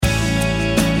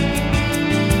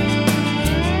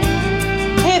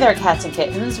there, cats and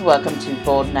kittens. Welcome to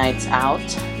Bold Nights Out,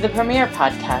 the premier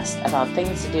podcast about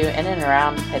things to do in and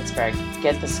around Pittsburgh.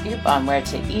 Get the scoop on where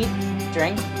to eat,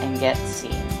 drink, and get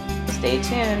seen. Stay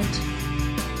tuned.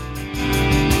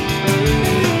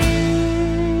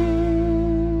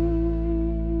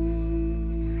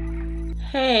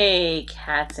 Hey,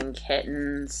 cats and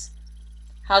kittens.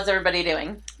 How's everybody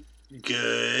doing?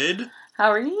 Good.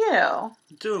 How are you?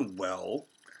 Doing well.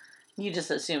 You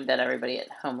just assumed that everybody at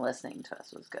home listening to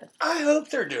us was good. I hope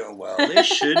they're doing well. They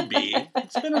should be.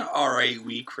 It's been an alright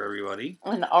week for everybody.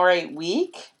 An alright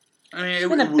week? I mean, It's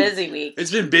been a busy week.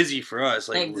 It's been busy for us.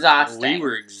 Exhausting. We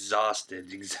were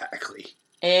exhausted, exactly.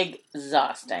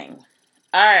 Exhausting.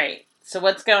 Alright, so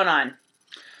what's going on?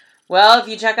 Well, if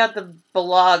you check out the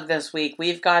blog this week,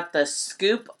 we've got the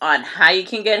scoop on how you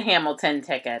can get Hamilton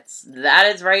tickets. That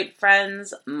is right,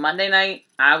 friends. Monday night,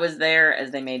 I was there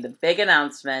as they made the big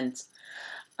announcement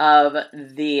of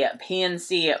the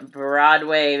PNC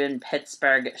Broadway in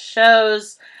Pittsburgh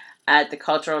shows at the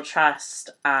Cultural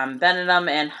Trust, Benedum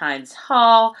and Heinz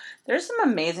Hall. There's some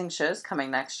amazing shows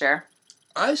coming next year.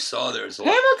 I saw there's a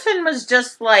lot. Hamilton was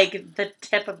just like the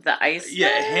tip of the iceberg.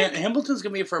 Yeah, Hamilton's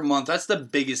going to be for a month. That's the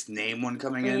biggest name one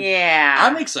coming in. Yeah.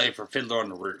 I'm excited for Fiddler on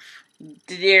the Roof.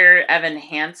 Dear Evan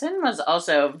Hansen was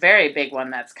also a very big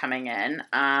one that's coming in.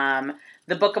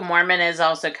 The Book of Mormon is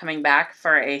also coming back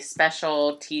for a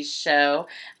specialty show,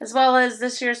 as well as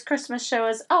this year's Christmas show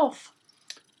is Elf.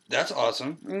 That's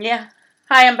awesome. Yeah.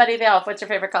 Hi, I'm Buddy the Elf. What's your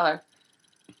favorite color?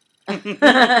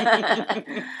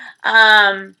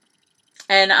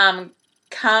 And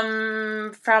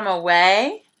Come From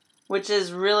Away, which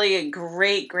is really a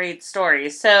great, great story.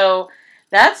 So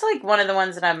that's like one of the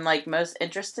ones that I'm like most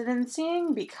interested in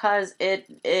seeing because it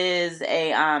is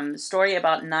a story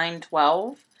about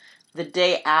 9/12, the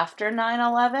day after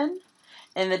 9/11,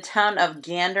 in the town of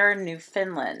Gander,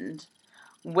 Newfoundland,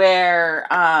 where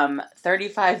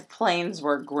 35 planes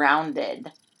were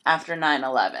grounded after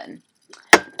 9/11.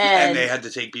 And they had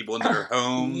to take people into their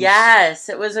homes. Yes,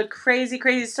 it was a crazy,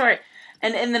 crazy story.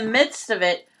 And in the midst of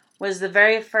it was the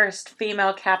very first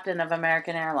female captain of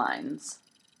American Airlines.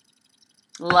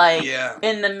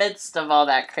 In the midst of all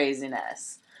that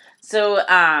craziness. So,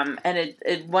 and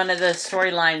it one of the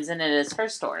storylines in it is her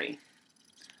story.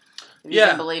 If you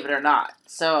can believe it or not.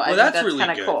 So I think that's really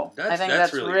kind of cool. I think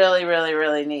that's really, really, really,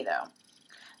 really neato.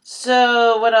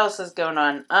 So, what else is going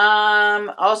on?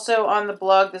 Also on the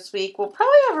blog this week, we'll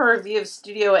probably have a review of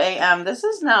Studio AM. This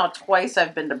is now twice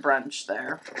I've been to brunch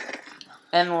there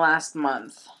in the last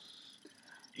month.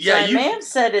 Yeah, so I may have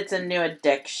said it's a new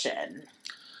addiction.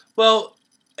 Well,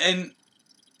 and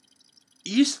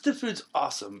East the Food's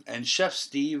awesome, and Chef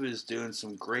Steve is doing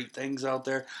some great things out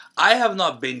there. I have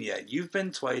not been yet. You've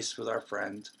been twice with our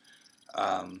friend,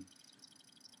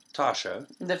 Tasha.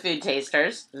 The Food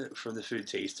Tasters. From the Food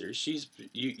Tasters.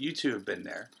 You two have been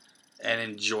there and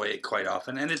enjoy it quite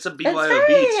often. And it's a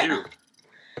BYOB, too.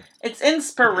 It's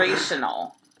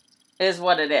inspirational, is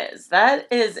what it is. That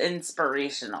is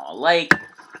inspirational. Like,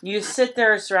 you sit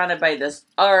there surrounded by this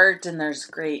art, and there's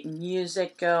great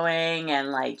music going,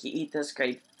 and, like, you eat this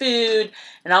great food,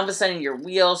 and all of a sudden your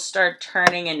wheels start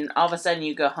turning, and all of a sudden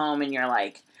you go home, and you're,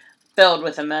 like, filled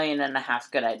with 1.5 million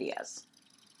good ideas.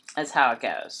 That's how it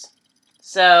goes.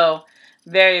 So,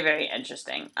 very, very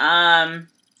interesting.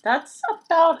 That's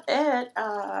about it.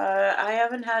 I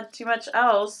haven't had too much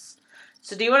else.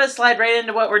 So do you want to slide right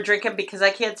into what we're drinking? Because I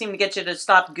can't seem to get you to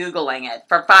stop Googling it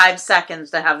for 5 seconds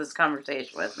to have this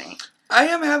conversation with me. I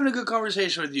am having a good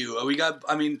conversation with you. We got,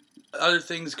 other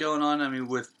things going on.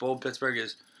 With Bold Pittsburgh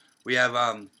is we have,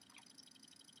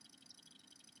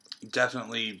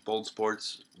 definitely Bold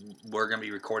Sports. We're going to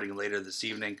be recording later this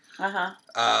evening.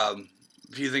 A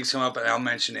few things come up, and I'll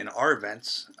mention in our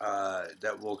events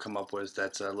that we'll come up with.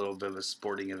 That's a little bit of a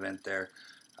sporting event there.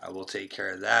 We'll take care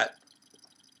of that.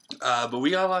 But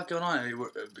we got a lot going on.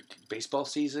 Baseball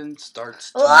season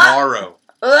starts tomorrow.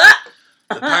 The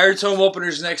Pirates home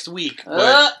opener's next week,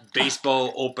 but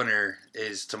baseball opener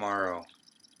is tomorrow.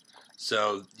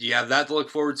 So you have that to look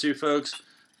forward to, folks.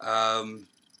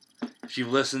 If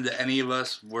you've listened to any of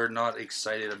us, we're not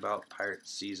excited about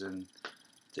Pirates season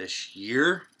this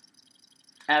year.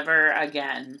 Ever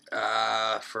again.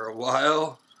 For a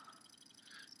while.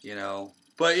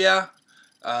 But yeah.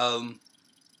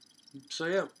 So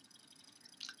yeah.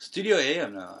 Studio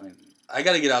AM now. I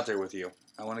gotta get out there with you.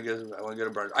 I wanna go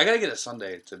to brunch. I gotta get a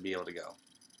Sunday to be able to go.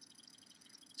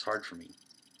 It's hard for me.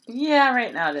 Yeah,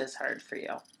 right now it is hard for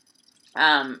you.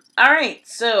 Alright,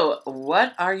 so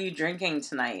what are you drinking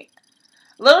tonight?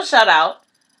 Little shout out.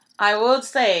 I will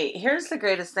say, here's the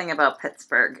greatest thing about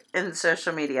Pittsburgh in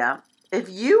social media. If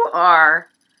you are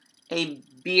a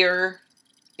beer,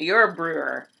 you're a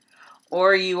brewer,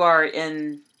 or you are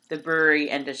in the brewery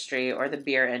industry or the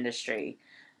beer industry,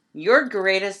 your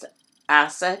greatest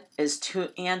asset is to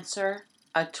answer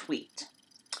a tweet.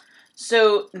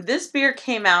 So this beer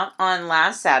came out on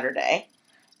last Saturday,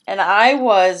 and I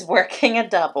was working a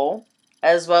double,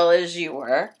 as well as you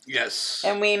were. Yes.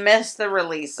 And we missed the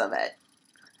release of it.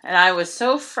 And I was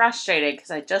so frustrated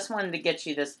because I just wanted to get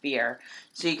you this beer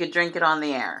so you could drink it on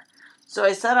the air. So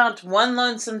I sent out one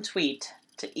lonesome tweet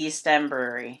to East End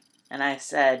Brewery, and I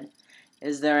said,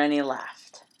 "Is there any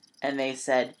left?" And they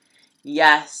said,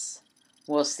 "Yes,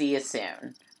 we'll see you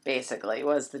soon," basically,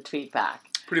 was the tweet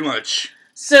back. Pretty much.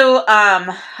 So,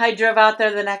 I drove out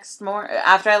there the next morning,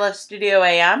 after I left Studio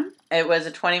AM. It was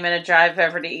a 20-minute drive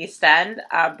over to East End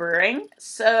Brewing.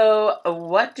 So,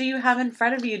 what do you have in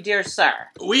front of you, dear sir?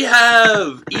 We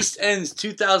have East End's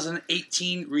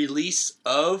 2018 release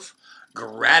of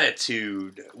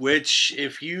Gratitude, which,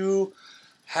 if you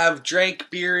have drank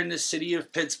beer in the city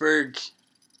of Pittsburgh,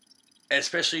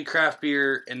 especially craft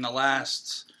beer, in the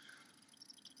last,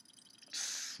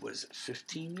 what is it,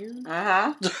 15 years?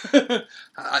 Uh-huh.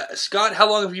 Scott, how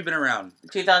long have you been around?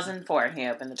 2004, he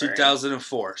opened the brewery.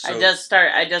 2004. So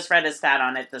I just read a stat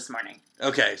on it this morning.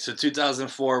 Okay, so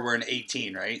 2004, we're in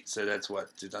 18, right? So that's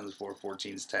what, 2004,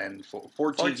 14 is 10,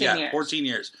 14 years. 14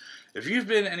 years. If you've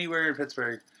been anywhere in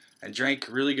Pittsburgh and drank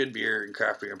really good beer and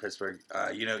craft beer in Pittsburgh,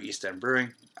 you know East End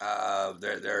Brewing.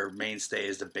 Their mainstay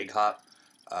is the Big Hop.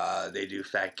 They do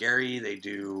Fat Gary. They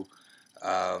do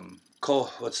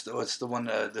what's the one,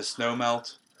 the Snow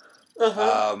Melt.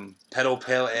 Uh-huh. Pedal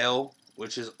Pale Ale,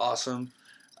 which is awesome.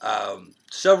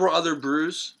 Several other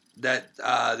brews that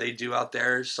they do out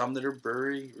there. Some that are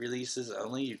brewery releases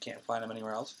only. You can't find them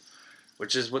anywhere else,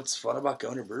 which is what's fun about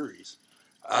going to breweries.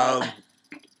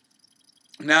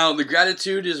 Now, the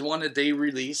Gratitude is one that they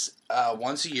release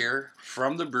once a year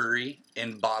from the brewery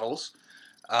in bottles.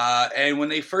 And when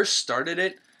they first started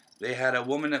it, they had a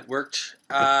woman that worked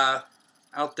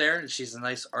out there, and she's a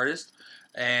nice artist.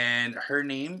 And her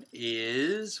name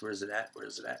is, where's it at?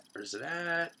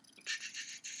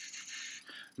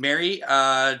 Mary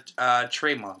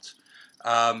Tremont.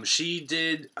 She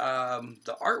did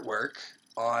the artwork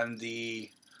on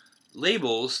the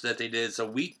labels that they did. It's a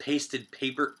wheat pasted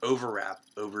paper overwrap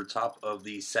over top of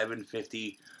the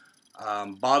 750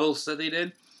 bottles that they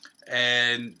did.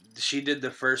 And she did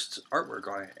the first artwork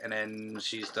on it. And then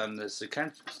she's done the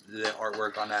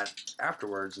artwork on that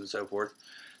afterwards and so forth.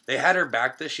 They had her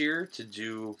back this year to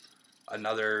do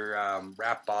another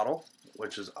wrap bottle,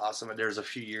 which was awesome. And there was a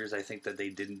few years, I think, that they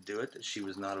didn't do it, that she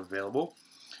was not available.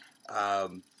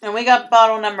 And we got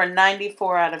bottle number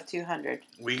 94 out of 200.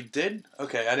 We did?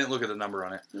 Okay, I didn't look at the number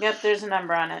on it. Yep, there's a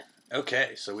number on it.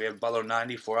 Okay, so we have bottle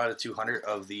 94 out of 200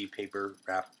 of the paper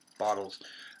wrap bottles.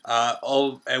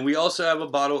 And we also have a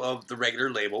bottle of the regular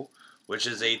label, which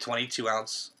is a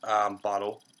 22-ounce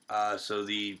bottle. So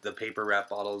the paper wrap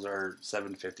bottles are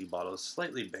 750 bottles,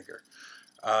 slightly bigger.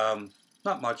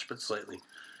 Not much, but slightly.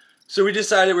 So we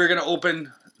decided we were going to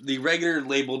open the regular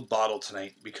labeled bottle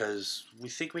tonight because we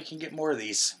think we can get more of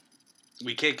these.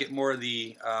 We can't get more of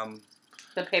the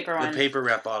paper ones. The paper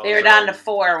wrap bottles. They were down to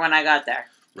 4 when I got there.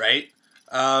 Right.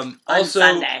 On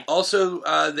Sunday. Also,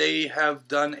 they have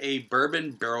done a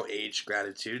bourbon barrel aged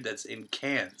Gratitude that's in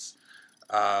cans,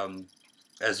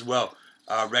 as well.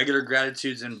 Regular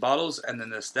Gratitudes in bottles, and the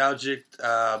nostalgic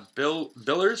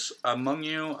billers among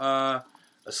you.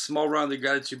 A small round of the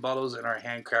Gratitude bottles and our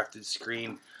handcrafted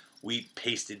screen wheat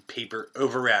pasted paper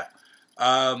overwrap.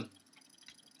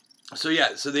 So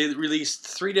they released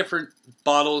 3 different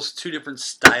bottles, 2 different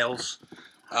styles.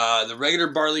 The regular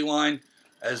barley wine,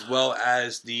 as well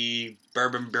as the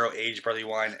bourbon barrel aged barley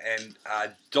wine. And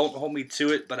don't hold me to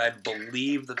it, but I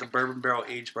believe that the bourbon barrel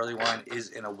aged barley wine is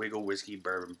in a Wiggle Whiskey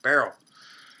bourbon barrel.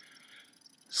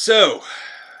 So,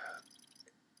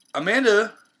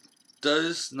 Amanda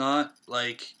does not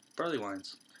like barley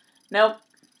wines. Nope.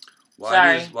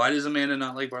 Why does Amanda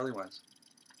not like barley wines?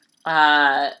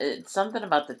 It's something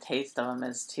about the taste of them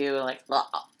is too like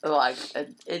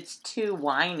it's too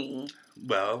winey.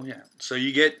 Well, yeah. So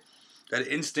you get that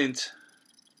instant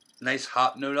nice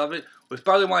hop note of it. With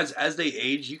barley wines, as they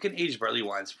age, you can age barley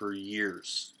wines for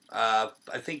years. I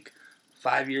think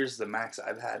 5 years is the max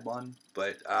I've had one.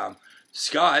 But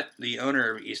Scott, the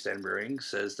owner of East End Brewing,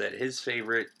 says that his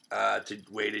favorite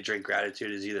way to drink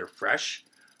Gratitude is either fresh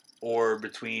or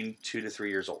between 2 to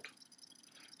 3 years old.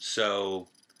 So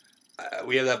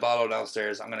we have that bottle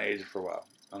downstairs. I'm going to age it for a while.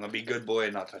 I'm going to be a good boy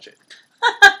and not touch it.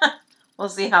 We'll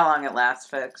see how long it lasts,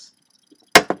 folks.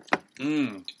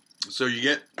 So you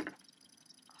get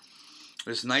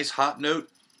this nice hop note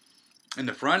in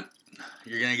the front.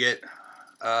 You're gonna get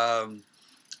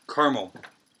caramel.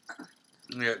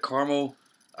 You get caramel.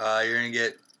 You're gonna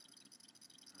get.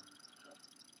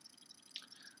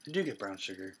 I do get brown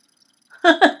sugar.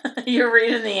 You're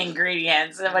reading the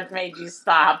ingredients and what made you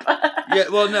stop. Yeah,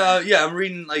 well, no, yeah, I'm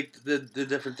reading like the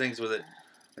different things with it.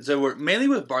 And so we're mainly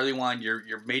with barley wine.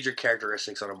 Your major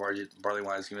characteristics on a barley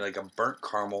wine is gonna be like a burnt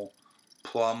caramel,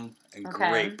 plum, and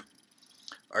grape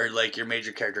are like your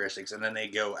major characteristics, and then they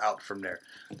go out from there.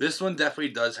 This one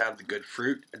definitely does have the good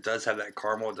fruit. It does have that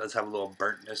caramel. It does have a little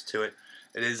burntness to it.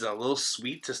 It is a little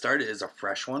sweet to start. It is a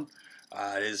fresh one.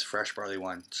 It is fresh barley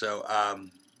wine. So,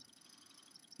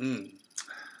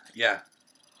 yeah.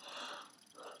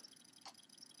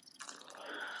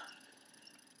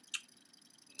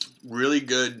 Really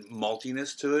good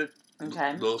maltiness to it.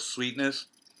 Okay. A little sweetness.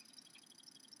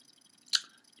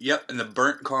 Yep, and the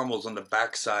burnt caramels on the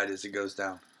backside as it goes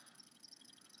down.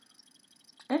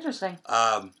 Interesting.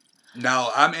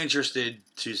 Now I'm interested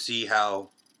to see how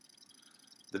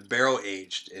the barrel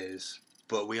aged is,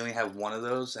 but we only have one of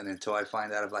those, and until I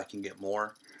find out if I can get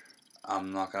more,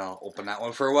 I'm not gonna open that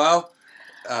one for a while.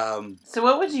 So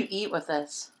what would you eat with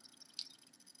this?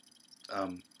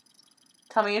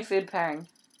 Tell me a food pairing.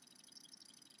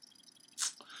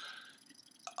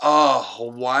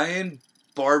 Hawaiian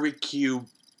barbecue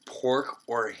pork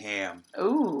or ham.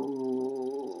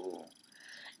 Ooh.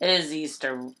 It is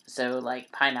Easter, so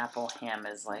like pineapple ham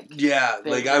is like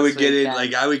like I would get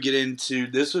into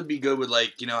this would be good with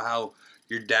like, you know how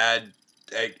your dad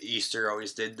at Easter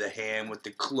always did the ham with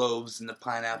the cloves and the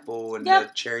pineapple and the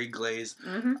cherry glaze.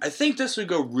 Mm-hmm. I think this would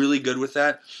go really good with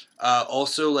that.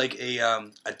 Also like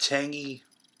a tangy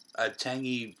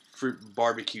fruit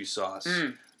barbecue sauce.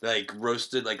 Like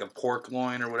roasted, like a pork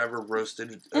loin or whatever,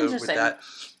 roasted with that.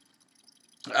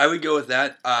 I would go with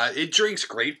that. It drinks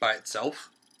great by itself.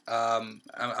 I'm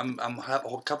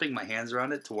cupping my hands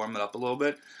around it to warm it up a little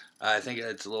bit. I think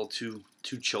it's a little too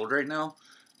chilled right now.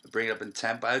 Bring it up in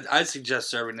temp. I'd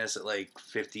suggest serving this at like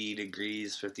 50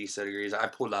 degrees, 57 degrees. I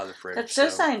pulled it out of the fridge. That's so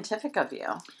scientific of you.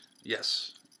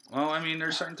 Yes. Well, I mean,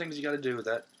 there's certain things you got to do with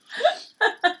that.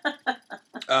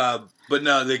 But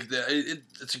no,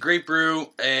 it's a great brew,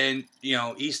 and you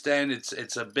know, East End,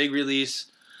 it's a big release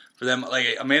for them.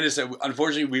 Like Amanda said,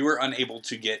 unfortunately, we were unable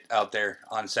to get out there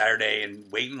on Saturday and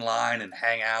wait in line and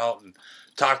hang out and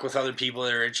talk with other people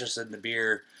that are interested in the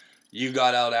beer. You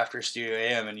got out after Studio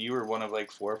AM, and you were one of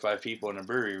like 4 or 5 people in the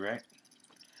brewery, right?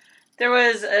 There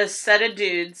was a set of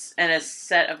dudes and a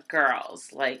set of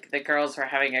girls. Like, the girls were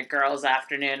having a girls'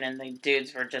 afternoon, and the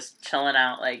dudes were just chilling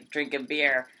out, like, drinking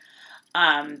beer.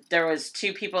 There was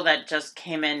 2 people that just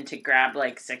came in to grab,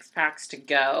 like, 6-packs to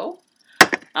go.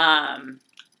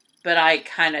 But I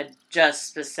kind of just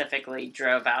specifically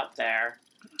drove out there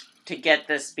to get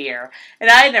this beer. And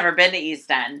I had never been to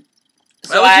East End.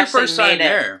 So that was your first time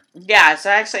there. Yeah, so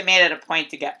I actually made it a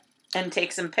point to get and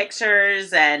take some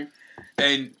pictures and so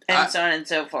on and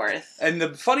so forth. And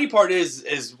the funny part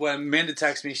is when Amanda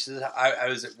texted me, she said I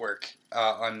was at work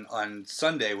on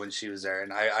Sunday when she was there,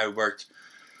 and I worked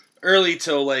early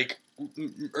till like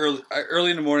early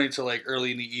in the morning till like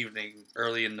early in the evening,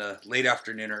 early in the late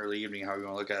afternoon or early evening, however you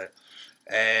want to look at it.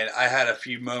 And I had a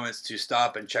few moments to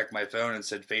stop and check my phone and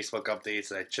said Facebook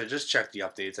updates, and I just checked the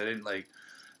updates. I didn't like,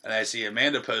 and I see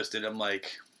Amanda posted. I'm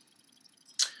like,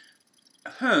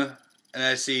 huh. And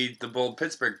I see the Bold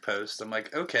Pittsburgh post. I'm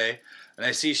like, okay. And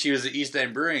I see she was at East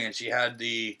End Brewing, and she had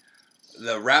the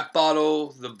wrap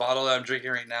bottle, the bottle that I'm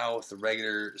drinking right now with the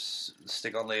regular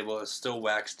stick-on label is still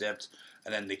wax dipped,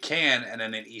 and then the can, and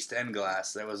then an East End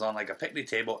glass that was on like a picnic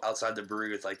table outside the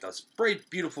brewery with like this bright,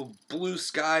 beautiful blue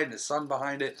sky and the sun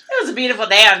behind it. It was a beautiful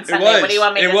day on Sunday. What do you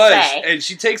want me to say? And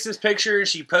she takes this picture and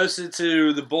she posts it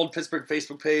to the Bold Pittsburgh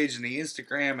Facebook page and the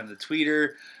Instagram and the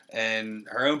Twitter and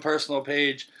her own personal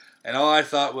page. And all I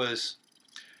thought was,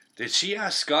 did she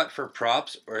ask Scott for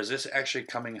props, or is this actually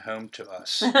coming home to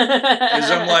us? Because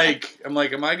I'm like, am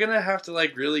I gonna have to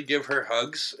like really give her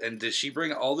hugs? And did she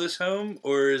bring all this home,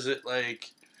 or is it like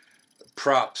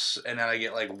props and then I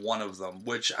get like one of them?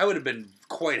 Which I would have been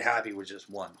quite happy with just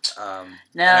one.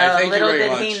 No, little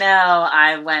did he know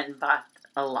I went and bought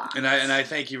a lot. And I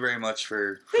thank you very much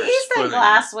for the East End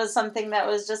glass was something that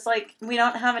was just like, we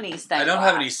don't have an East End glass. I don't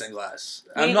have an East End glass.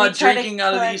 I'm not drinking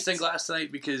out of the East End glass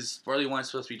tonight because barley wine's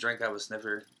supposed to be drank out of a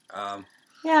sniffer. Yeah,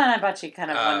 and I bought you kind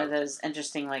of one of those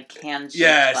interesting like can-shaped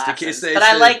glasses. But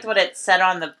I liked what it said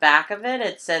on the back of it.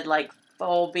 It said like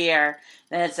full beer,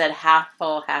 then it said half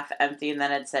full, half empty, and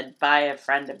then it said buy a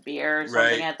friend a beer or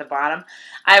something at the bottom.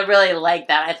 I really liked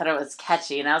that. I thought it was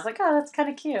catchy, and I was like, oh, that's kind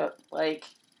of cute. Like,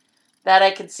 that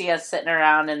I could see us sitting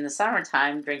around in the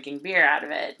summertime drinking beer out of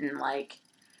it, and like,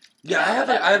 Yeah,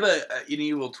 I have a an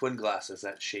evil twin glass that's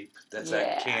that shape. That's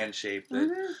that can shape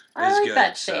that I like good,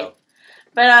 that shape.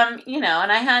 But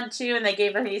and I had to, and they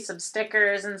gave me some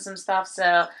stickers and some stuff.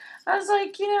 So I was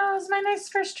like, it was my nice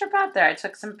first trip out there. I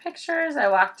took some pictures. I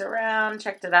walked around,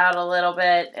 checked it out a little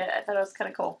bit. I thought it was kind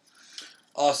of cool.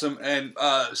 Awesome. And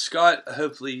Scott,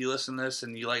 hopefully you listen to this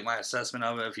and you like my assessment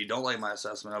of it. If you don't like my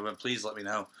assessment of it, please let me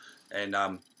know. And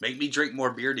make me drink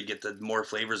more beer to get the more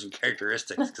flavors and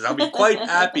characteristics, because I'll be quite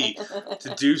happy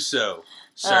to do so,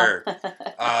 sir.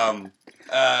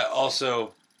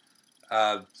 Also,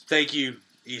 thank you,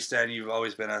 East End. You've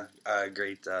always been a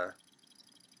great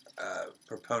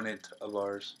proponent of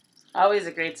ours. Always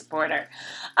a great supporter.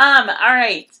 All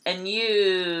right. And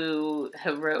you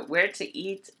wrote where to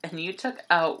eat, and you took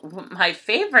out my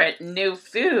favorite new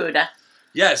food.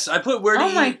 Yes, I put where to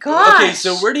eat. Oh my gosh. Okay,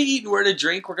 so where to eat and where to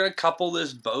drink, we're going to couple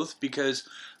this both, because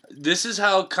this is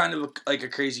how kind of like a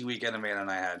crazy weekend Amanda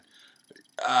and I had.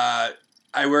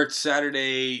 I worked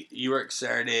Saturday, you worked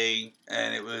Saturday,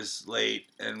 and it was late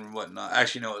and whatnot.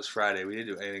 Actually, no, it was Friday. We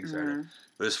didn't do anything Saturday.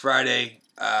 It was Friday.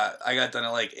 I got done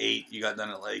at like 8. You got done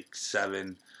at like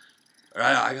 7.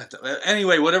 I got done.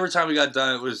 Anyway, whatever time we got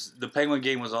done, it was the Penguin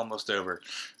game was almost over.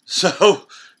 So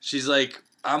she's like,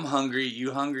 I'm hungry.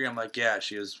 You hungry? I'm like, yeah.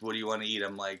 She goes, what do you want to eat?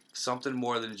 I'm like, something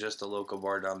more than just a local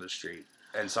bar down the street,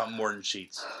 and something more than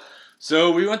Sheets.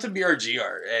 So we went to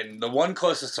BRGR, and the one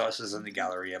closest to us is in the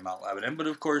Galleria at Mount Lebanon. But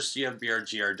of course, you have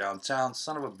BRGR downtown.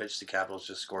 Son of a bitch, the Capitals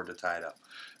just scored to tie it up.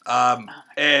 God,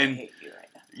 I hate you right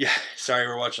now. Yeah, sorry,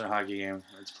 we're watching a hockey game.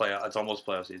 It's almost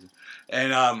playoff season,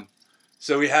 and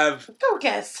so we have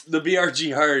the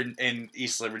BRGR in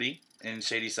East Liberty in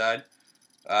Shadyside.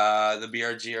 The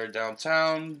BRGR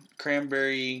downtown,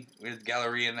 Cranberry, with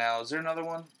Galleria now. Is there another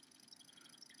one?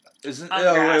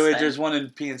 Wait, there's one in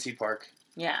PNC Park.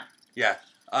 Yeah. Yeah.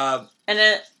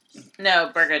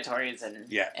 Burgatory's in.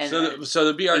 Yeah.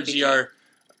 So the BRGR,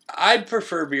 I'd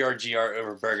prefer BRGR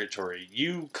over Burgatory.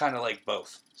 You kind of like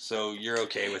both, so you're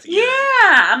okay with either.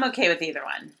 Yeah, I'm okay with either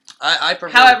one. I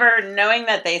prefer. However, knowing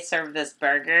that they serve this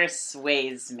burger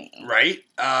sways me. Right.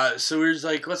 So we were just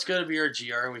like, let's go to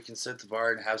BRGR. We can sit at the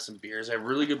bar and have some beers. They have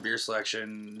really good beer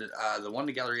selection. The one in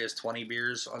the Galleria has 20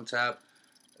 beers on tap.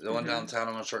 The one downtown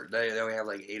on a short day, they only have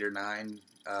like 8 or 9.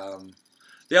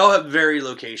 They all have very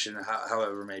location,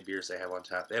 however many beers they have on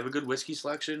tap. They have a good whiskey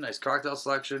selection, nice cocktail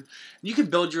selection. You can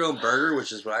build your own burger,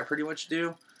 which is what I pretty much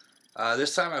do.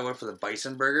 This time I went for the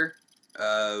bison burger.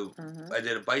 I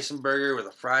did a bison burger with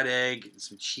a fried egg, and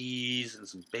some cheese, and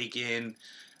some bacon,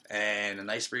 and a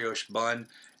nice brioche bun.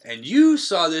 And you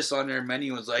saw this on their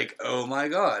menu and was like, oh my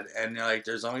god. And like,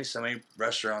 there's only so many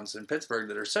restaurants in Pittsburgh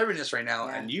that are serving this right now.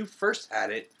 Yeah. And you first had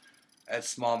it at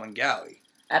Smallman Galley.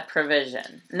 At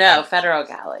Provision. No, Federal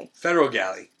Galley. Federal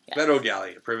Galley. Yes. Federal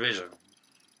Galley. Provision.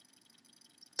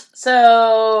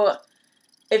 So,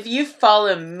 if you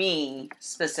follow me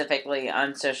specifically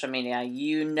on social media,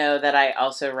 you know that I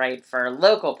also write for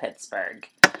Local Pittsburgh,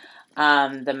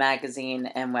 the magazine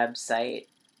and website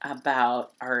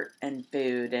about art and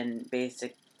food and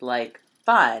basic,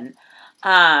 fun.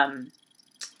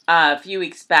 A few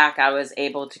weeks back, I was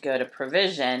able to go to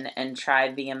Provision and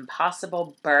try the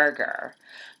Impossible Burger.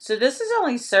 So this is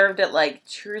only served at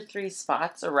 2 or 3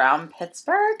 spots around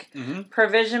Pittsburgh. Mm-hmm.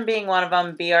 Provision being one of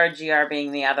them, BRGR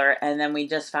being the other, and then we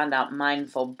just found out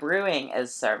Mindful Brewing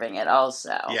is serving it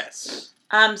also. Yes.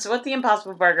 So what the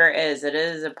Impossible Burger is, it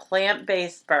is a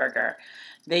plant-based burger.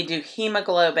 They do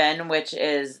hemoglobin, which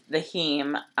is the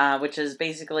heme, which is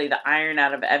basically the iron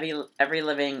out of every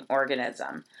living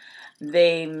organism.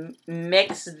 They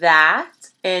mix that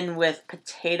in with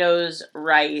potatoes,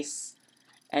 rice,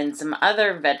 and some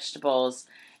other vegetables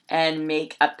and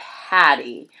make a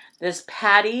patty. This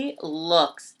patty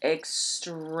looks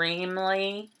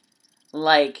extremely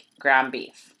like ground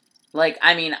beef.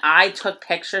 I took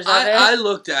pictures of it. I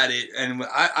looked at it, and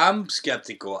I'm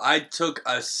skeptical. I took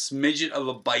a smidget of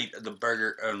a bite of the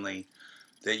burger only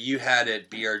that you had at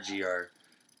BRGR,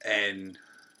 and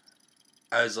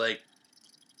I was like,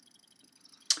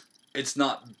 it's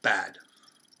not bad.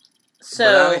 So,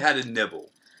 but I only had a nibble.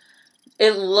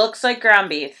 It looks like ground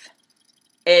beef.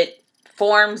 It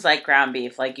forms like ground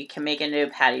beef. You can make it into a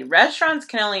patty. Restaurants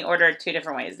can only order 2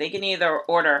 different ways. They can either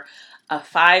order a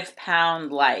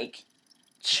 5-pound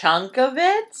chunk of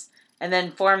it and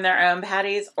then form their own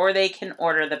patties, or they can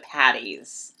order the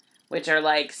patties, which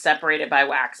are separated by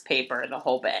wax paper, the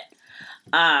whole bit.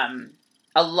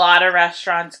 A lot of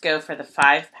restaurants go for the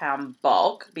 5-pound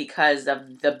bulk because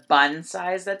of the bun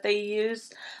size that they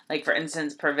use. For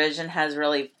instance, Provision has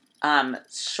really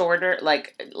shorter,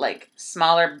 like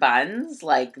smaller buns,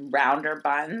 like rounder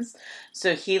buns.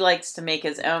 So he likes to make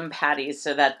his own patties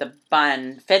so that the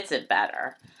bun fits it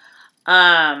better.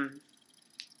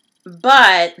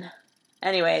 But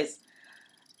anyways,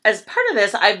 as part of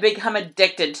this, I've become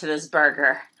addicted to this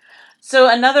burger. So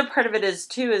another part of it is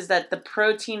that the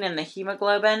protein in the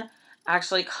hemoglobin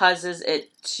actually causes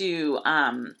it to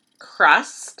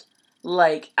crust,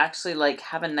 like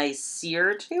have a nice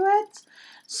sear to it.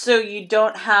 So you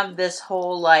don't have this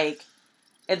whole like,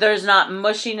 there's not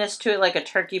mushiness to it like a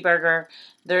turkey burger.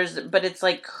 But it's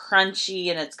like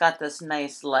crunchy and it's got this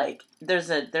nice like, there's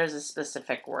a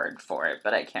specific word for it,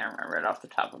 but I can't remember it off the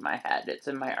top of my head. It's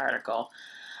in my article.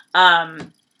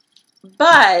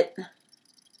 But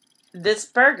this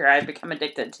burger I've become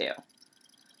addicted to.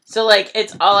 So, like,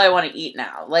 it's all I want to eat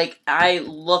now. Like, I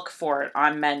look for it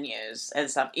on menus and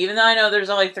stuff. Even though I know there's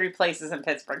only 3 places in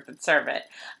Pittsburgh that serve it.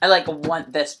 I,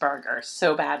 want this burger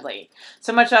so badly.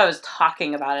 So much I was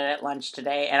talking about it at lunch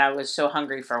today, and I was so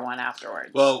hungry for one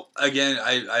afterwards. Well, again,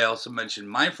 I also mentioned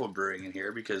Mindful Brewing in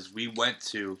here because we went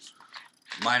to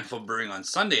Mindful Brewing on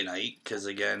Sunday night because,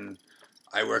 again,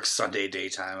 I work Sunday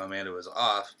daytime. Amanda was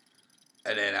off.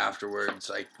 And then afterwards,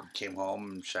 I came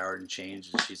home and showered and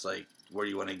changed, and she's like, where do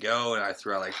you want to go? And I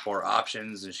threw out 4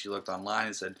 options, and she looked online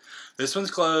and said, this one's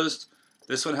closed,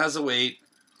 this one has a wait,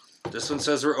 this one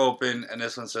says we're open, and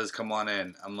this one says come on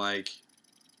in. I'm like,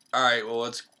 all right,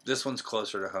 well, this one's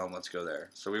closer to home, let's go there.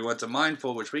 So we went to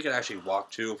Mindful, which we could actually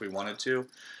walk to if we wanted to,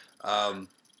 and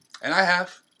I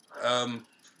have,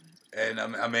 and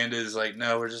Amanda's like,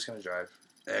 no, we're just going to drive.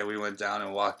 And we went down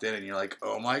and walked in, and you're like,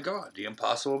 oh my god, the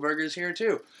Impossible Burger's here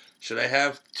too. Should I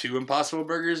have 2 Impossible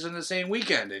Burgers in the same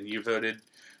weekend? And you voted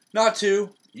not to.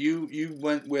 You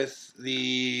went with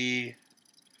the...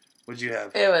 What'd you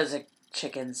have? It was a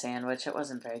chicken sandwich. It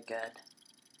wasn't very good.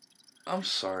 I'm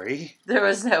sorry. There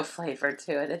was no flavor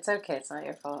to it. It's okay. It's not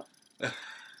your fault.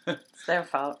 It's their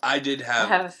fault. I did have...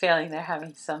 I have a feeling they're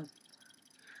having some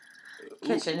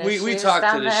kitchen issues we talked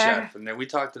down to the there. chef, and we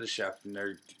talked to the chef, and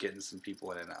they're getting some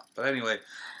people in and out. But anyway,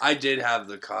 I did have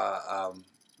the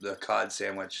cod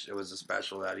sandwich. It was a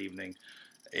special that evening.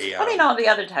 All the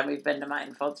other time we've been to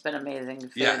Mindful, it's been amazing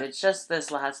food. Yeah. It's just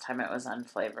this last time it was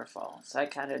unflavorful. So I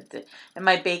kind of did. And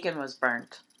my bacon was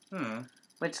burnt.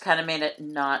 Which kind of made it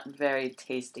not very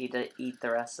tasty to eat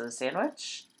the rest of the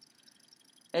sandwich.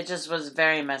 It just was a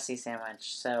very messy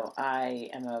sandwich. So I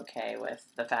am okay with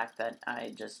the fact that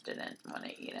I just didn't want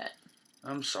to eat it.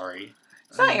 I'm sorry.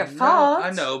 It's not your fault.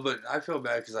 I know, but I feel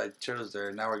bad because I chose there,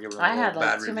 and now we're giving them a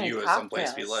bad review at some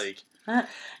place we like.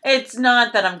 It's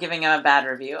not that I'm giving them a bad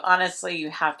review. Honestly, you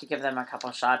have to give them a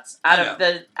couple shots. Out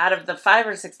of the 5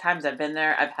 or 6 times I've been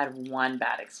there, I've had one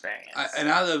bad experience. And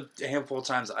out of the handful of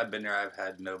times I've been there, I've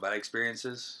had no bad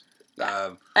experiences. Yeah.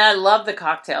 And I love the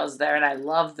cocktails there, and I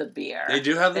love the beer. They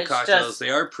do have the cocktails. They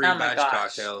are pre-batch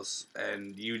cocktails,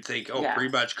 and you'd think,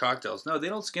 pre-batch cocktails. No, they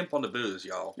don't skimp on the booze,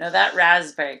 y'all. No, that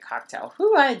raspberry cocktail.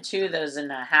 I had 2 of those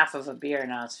and a half of a beer,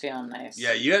 and I was feeling nice.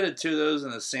 Yeah, you had 2 of those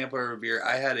and a sampler of a beer.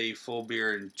 I had a full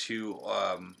beer and 2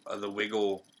 of the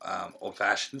Wiggle old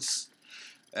fashions,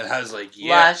 and I was like,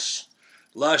 yeah.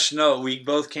 Lush, no, we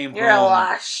both came home. You're a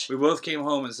lush. We both came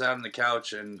home and sat on the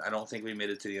couch, and I don't think we made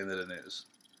it to the end of the news.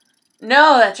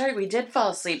 No, that's right. We did fall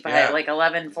asleep by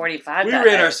 11:45. We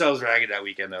ran ourselves ragged that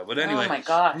weekend, though. But anyway, oh my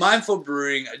gosh. Mindful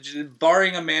Brewing,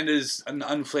 barring Amanda's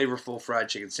unflavorful fried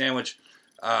chicken sandwich,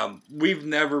 we've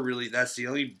never really. That's the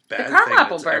only bad thing. The caramel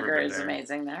apple burger is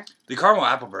amazing there. The caramel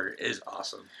apple burger is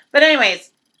awesome. But anyways,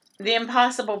 the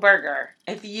Impossible Burger.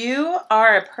 If you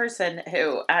are a person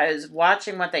who is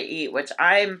watching what they eat, which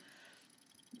I'm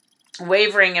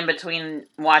wavering in between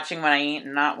watching what I eat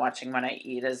and not watching what I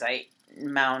eat, as I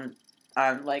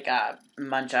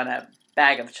munch on a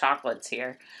bag of chocolates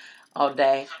here all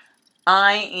day.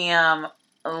 I am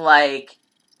like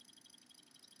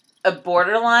a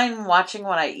borderline watching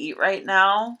what I eat right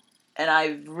now, and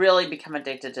I've really become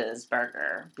addicted to this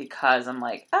burger because I'm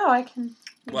like, I can.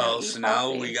 Well, so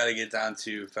now we got to get down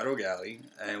to Federal Galley,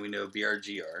 and we know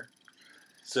BRGR.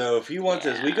 So if you want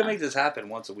this, we can make this happen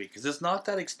once a week because it's not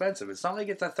that expensive. It's not like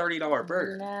it's a $30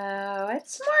 burger. No,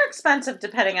 it's more expensive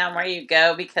depending on where you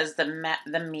go because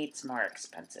the meat's more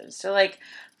expensive. So like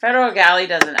Federal Galley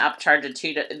does an upcharge of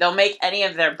 $2. They'll make any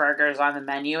of their burgers on the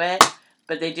menu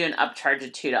but they do an upcharge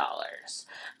of $2.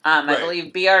 I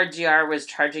believe BRGR was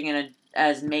charging it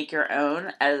as make your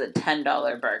own as a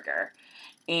 $10 burger.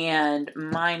 And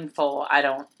Mindful, I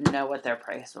don't know what their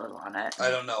price was on it.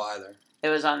 I don't know either. It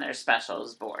was on their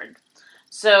specials board.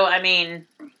 So, I mean,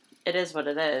 It is what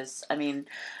it is. I mean,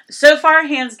 so far,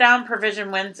 hands down,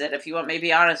 Provision wins it, if you want me to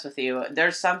be honest with you.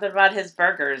 There's something about his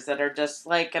burgers that are just,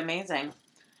 like, amazing.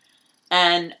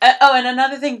 And, and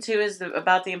another thing, too, is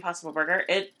about the Impossible Burger.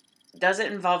 It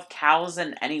doesn't involve cows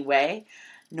in any way,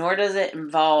 nor does it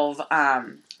involve,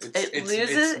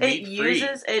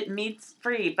 it meat's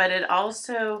free, but it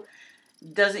also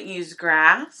doesn't use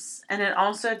grass, and it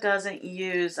also doesn't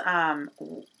use,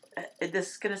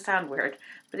 this is going to sound weird,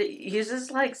 but it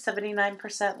uses like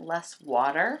 79% less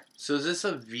water. So is this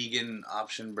a vegan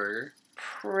option burger?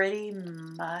 Pretty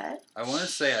much. I want to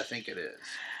say I think it is.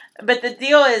 But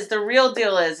the real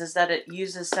deal is that it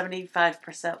uses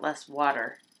 75% less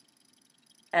water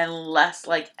and less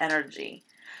like energy.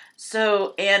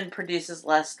 So, and produces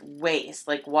less waste,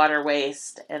 like water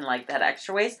waste and like that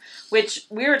extra waste, which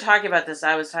we were talking about this.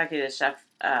 I was talking to the chef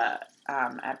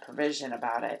at Provision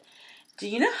about it. Do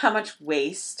you know how much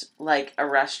waste like a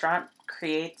restaurant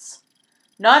creates?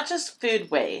 Not just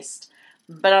food waste,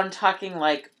 but I'm talking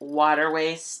like water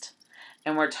waste,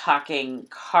 and we're talking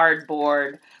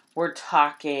cardboard, we're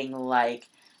talking like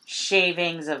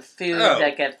shavings of food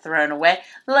that get thrown away.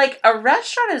 Like a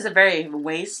restaurant is a very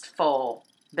wasteful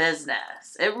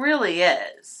business. It really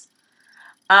is.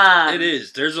 It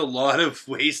is. There's a lot of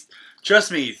waste.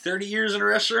 Trust me, 30 years in a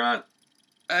restaurant,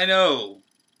 I know.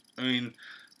 I mean,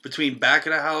 between back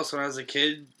of the house when I was a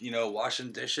kid,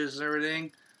 washing dishes and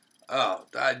everything,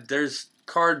 there's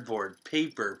cardboard,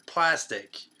 paper,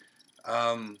 plastic,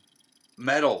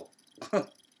 metal.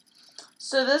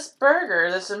 So this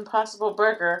Impossible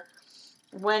Burger,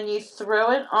 when you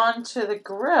throw it onto the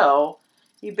grill,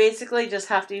 you basically just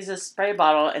have to use a spray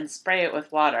bottle and spray it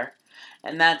with water.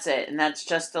 And that's it. And that's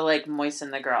just to, like,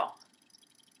 moisten the grill.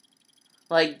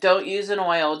 Like, don't use an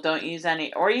oil. Don't use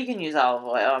any... Or you can use olive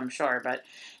oil, I'm sure. But it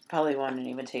probably won't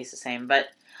even taste the same. But,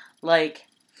 like,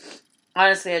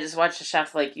 honestly, I just watched a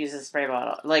chef, like, use a spray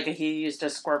bottle. Like, he used a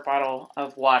squirt bottle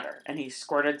of water. And he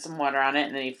squirted some water on it.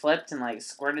 And then he flipped and, like,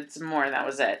 squirted some more. And that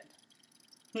was it.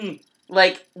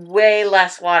 Like, way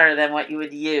less water than what you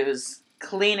would use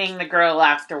cleaning the grill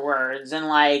afterwards and,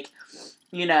 like,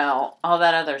 all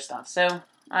that other stuff. So,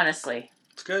 honestly,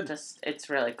 it's good. It's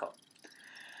really cool.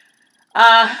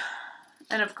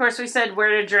 And of course we said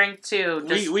where to drink too.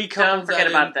 Don't forget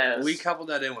about those. We coupled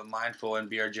that in with Mindful and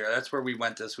BRG. That's where we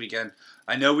went this weekend.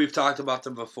 I know we've talked about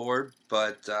them before,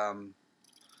 but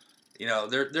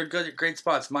they're good, great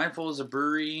spots. Mindful is a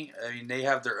brewery. I mean, they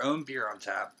have their own beer on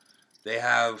tap. They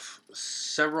have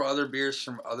several other beers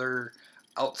from other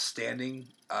outstanding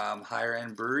higher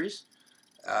end breweries,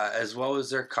 as well as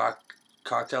their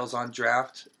cocktails on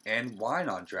draft and wine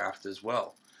on draft as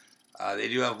well. They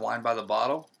do have wine by the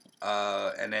bottle,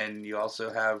 and then you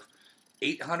also have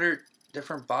 800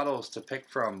 different bottles to pick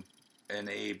from in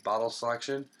a bottle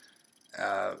selection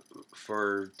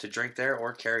to drink there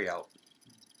or carry out.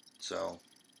 So,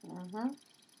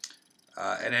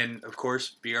 and then of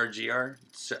course BRGR.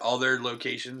 All their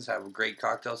locations have a great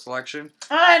cocktail selection.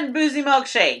 And boozy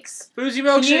milkshakes. Boozy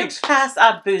milkshakes. Can you pass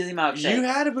up boozy milkshakes? You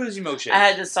had a boozy milkshake. I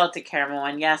had the salted caramel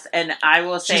one, yes. And I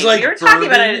will say, we were talking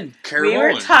about it. We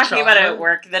were talking about it at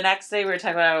work the next day.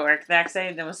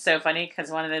 And it was so funny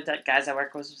because one of the guys at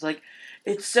work was like,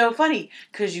 "It's so funny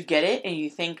because you get it and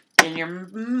you think in your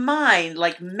mind,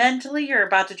 like mentally, you're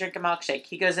about to drink a milkshake."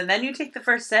 He goes, and then you take the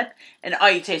first sip and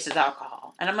all you taste is alcohol.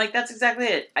 And I'm like, that's exactly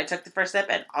it. I took the first sip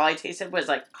and all I tasted was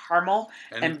like caramel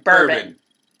and bourbon.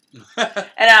 And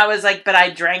I was like, but I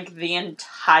drank the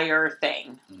entire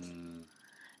thing. And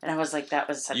I was like, that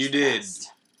was such You did.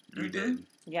 Best. You did.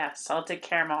 Yeah, salted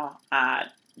caramel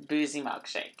boozy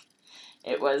milkshake.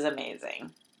 It was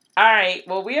amazing. All right,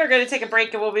 well, we are going to take a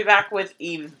break and we'll be back with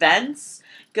events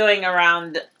going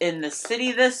around in the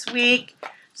city this week.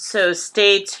 So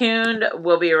stay tuned.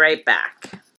 We'll be right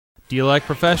back. Do you like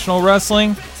professional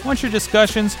wrestling? Want your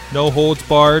discussions no holds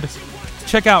barred?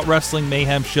 Check out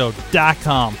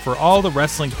WrestlingMayhemShow.com for all the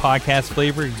wrestling podcast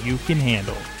flavor you can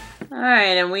handle. All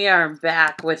right, and we are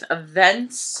back with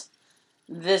events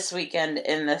this weekend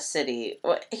in the city.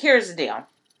 Well, here's the deal.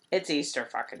 It's Easter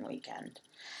fucking weekend.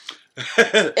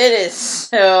 It is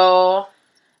so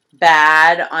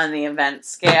bad on the event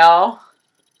scale.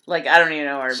 Like, I don't even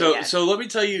know where to begin. So let me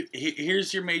tell you,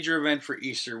 here's your major event for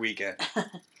Easter weekend.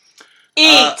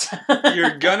 Eat!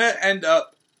 You're gonna end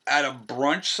up at a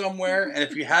brunch somewhere, and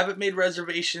if you haven't made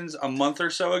reservations a month or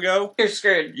so ago, you're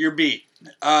screwed. You're beat.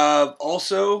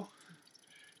 Also,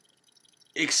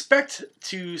 expect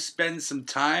to spend some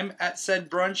time at said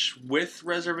brunch with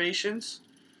reservations.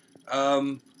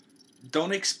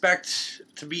 Don't expect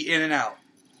to be in and out,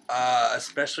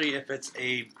 especially if it's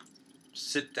a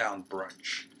sit-down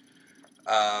brunch.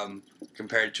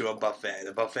 compared to a buffet.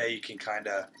 The buffet, you can kind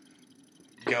of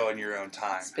go in your own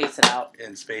time. Space it out.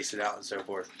 And so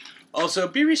forth. Also,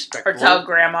 be respectful. Or tell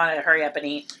Grandma to hurry up and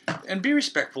eat. And be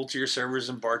respectful to your servers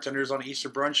and bartenders on Easter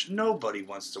brunch. Nobody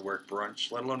wants to work brunch,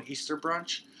 let alone Easter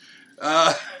brunch.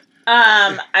 I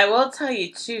will tell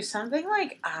you too, something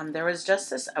like there was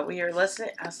just this. I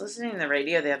was listening to the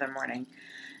radio the other morning.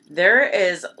 There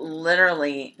is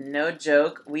literally no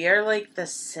joke. We are like the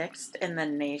 6th in the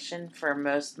nation for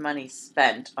most money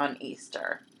spent on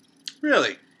Easter.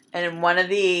 Really? And one of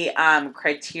the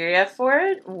criteria for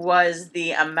it was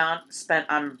the amount spent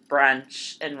on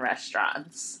brunch in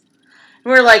restaurants.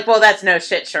 And we're like, well, that's no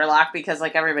shit, Sherlock, because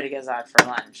like everybody goes out for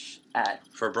lunch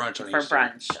for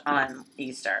brunch on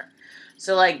Easter.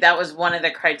 So like that was one of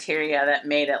the criteria that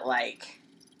made it like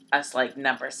us like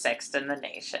number 6th in the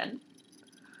nation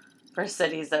for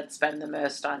cities that spend the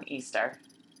most on Easter.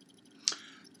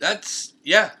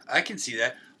 I can see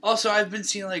that. Also, I've been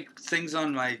seeing like things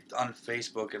on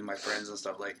Facebook and my friends and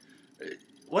stuff like,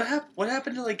 what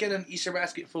happened to like get an Easter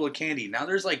basket full of candy? Now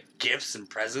there's like gifts and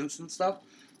presents and stuff.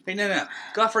 Hey, no,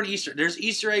 go out for an Easter. There's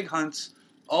Easter egg hunts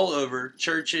all over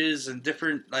churches and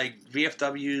different like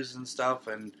VFWs and stuff,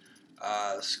 and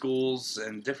schools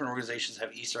and different organizations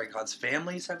have Easter egg hunts.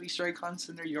 Families have Easter egg hunts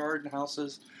in their yard and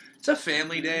houses. It's a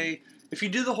family day. If you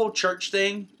do the whole church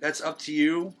thing, that's up to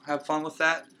you. Have fun with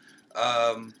that.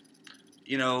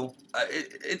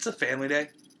 It's a family day.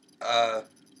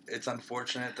 It's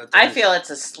unfortunate that I feel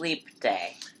it's a sleep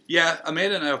day. Yeah,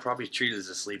 Amanda and I will probably treat it as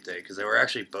a sleep day because they were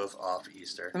actually both off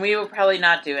Easter. We will probably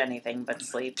not do anything but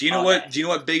sleep. Do you know what? Do you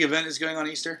know what big event is going on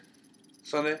Easter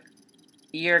Sunday?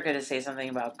 You're going to say something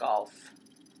about golf.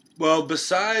 Well,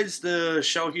 besides the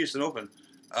Shell Houston Open,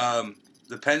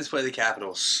 the Pens play the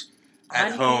Capitals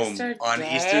at home on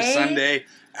Easter Sunday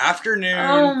afternoon.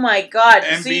 Oh my God!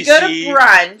 NBC. So you go to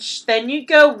brunch, then you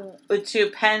go to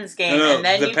Pens game, and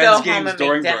then you go home and make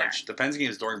dinner. Brunch. The Pens game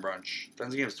is during brunch. The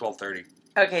Pens game is 12:30.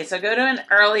 Okay, so go to an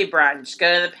early brunch,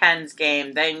 go to the Pens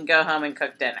game, then go home and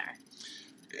cook dinner.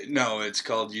 No, it's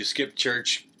called you skip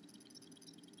church,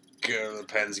 go to the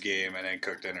Pens game, and then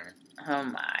cook dinner. Oh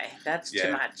my, that's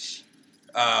too much.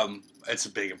 It's a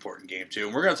big important game too,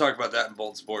 and we're going to talk about that in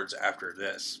Bold Sports after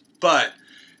this. But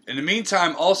in the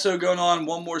meantime, also going on,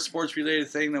 one more sports-related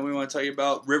thing that we want to tell you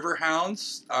about.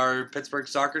 Riverhounds, our Pittsburgh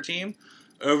soccer team,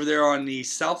 over there on the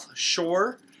South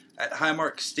Shore at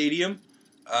Highmark Stadium.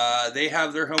 They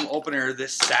have their home opener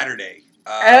this Saturday.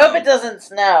 I hope it doesn't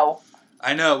snow.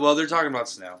 I know. Well, they're talking about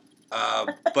snow.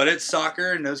 But it's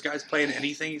soccer, and those guys play in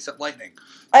anything except lightning.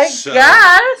 I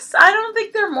guess. I don't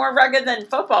think they're more rugged than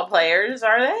football players,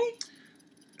 are they?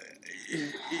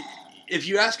 If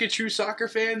you ask a true soccer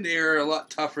fan, they are a lot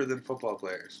tougher than football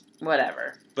players.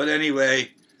 Whatever. But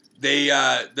anyway, the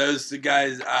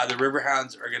guys, the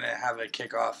Riverhounds are going to have a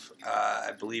kickoff,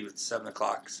 I believe it's 7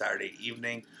 o'clock Saturday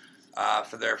evening,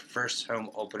 for their first home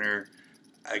opener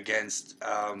against,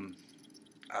 I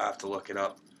have to look it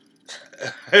up.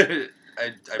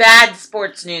 Bad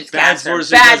sports newscaster.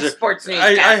 Bad sports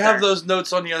newscaster. I have those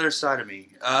notes on the other side of me.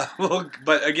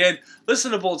 But again,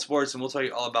 listen to Bold Sports, and we'll tell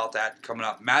you all about that coming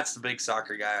up. Matt's the big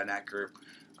soccer guy on that group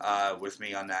with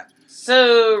me on that.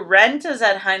 So, Rent is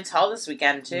at Heinz Hall this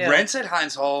weekend, too. Rent's at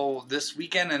Heinz Hall this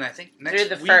weekend, and I think next week.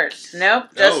 Through the first. Nope,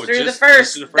 just through the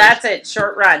first. That's it.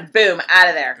 Short run. Boom. Out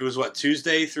of there. It was what,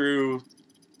 Tuesday through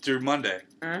Monday?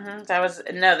 Mm-hmm. That was,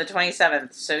 the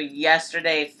 27th. So,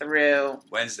 yesterday through...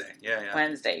 Wednesday. Yeah.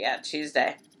 Wednesday, yeah.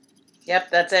 Tuesday. Yep,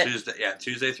 that's it.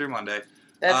 Tuesday through Monday.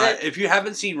 That's it. If you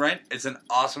haven't seen Rent, it's an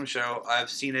awesome show. I've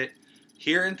seen it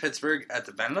here in Pittsburgh at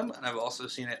the Benham, and I've also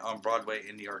seen it on Broadway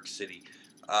in New York City.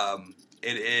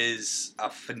 It is a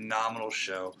phenomenal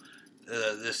show.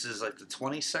 This is like the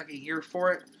 22nd year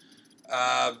for it.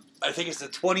 I think it's the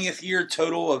 20th year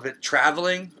total of it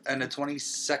traveling, and the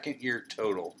 22nd year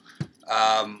total,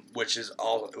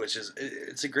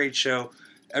 it's a great show.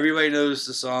 Everybody knows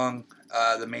the song,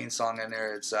 the main song in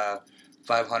there. It's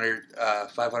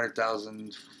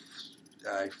 500,000.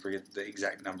 I forget the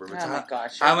exact number. But my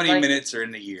gosh! How many minutes are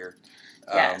in the year?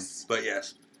 Yes, but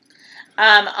yes.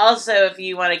 Also, if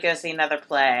you want to go see another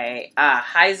play,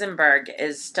 Heisenberg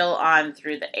is still on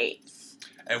through the 8th.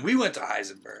 And we went to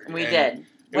Heisenberg. We did.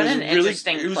 What an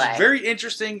interesting play. It was very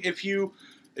interesting. If you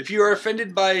are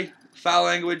offended by foul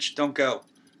language, don't go.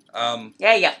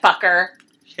 Yeah, you fucker.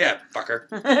 Yeah, fucker.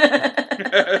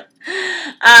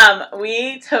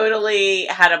 We totally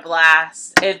had a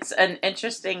blast. It's an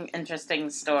interesting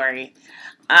story.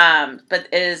 But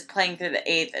it is playing through the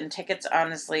 8th, and tickets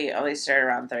honestly only start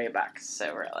around $30.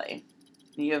 So really,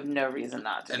 you have no reason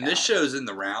not to. And this show's in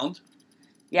the round.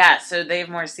 Yeah, so they have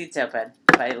more seats open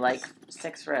by like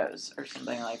 6 rows or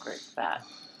something like that.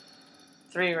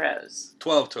 3 rows.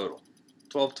 12 total.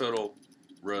 12 total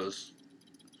rows.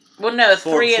 Well, no,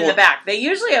 3 in the back. They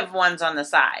usually have ones on the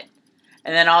side.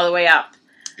 And then all the way up.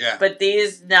 Yeah. But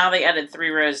these, now they added 3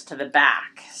 rows to the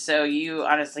back. So you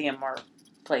honestly have more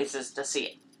places to see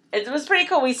it. It was pretty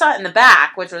cool. We saw it in the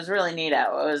back, which was really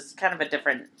neato. It was kind of a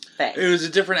different thing. It was a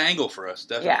different angle for us,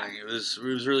 definitely. Yeah. It was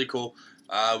really cool.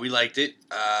 We liked it.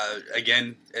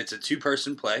 Again, it's a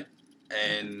 2-person play,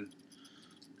 and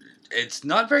it's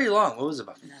not very long. What was it,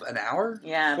 about an hour?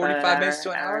 Yeah, 45 minutes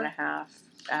to an hour and a half.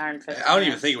 Hour and 50 I don't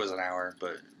even think it was an hour,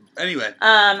 but anyway.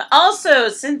 Also,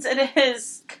 since it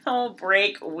is Go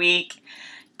Break Week,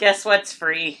 guess what's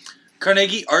free?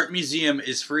 Carnegie Art Museum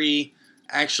is free.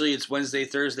 Actually, it's Wednesday,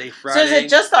 Thursday, Friday. So is it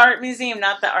just the Art Museum,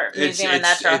 not the Art Museum of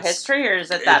Natural History, or is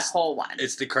it that whole one?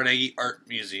 It's the Carnegie Art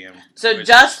Museum. So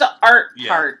just the art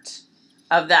part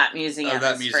of that museum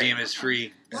is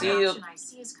free. One option I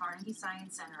see is Carnegie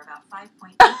Science Center, about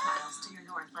 5.8 miles to your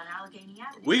north on Allegheny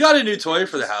Avenue. We got a new toy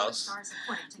for the house.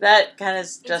 That kind of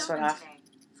just went off.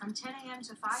 From 10 a.m.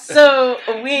 to 5 So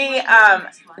we,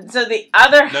 so the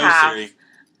other half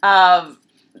of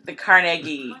the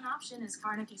Carnegie. One option is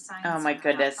Carnegie Science Oh my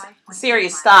goodness. Center, Siri,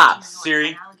 stop.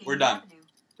 Siri, we're done. Avenue,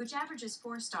 which averages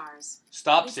 4 stars.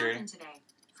 Stop, It's Siri. open today,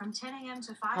 from 10 a.m.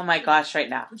 to 5 Oh my gosh, right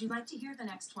now. Would you like to hear the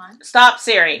next one? Stop,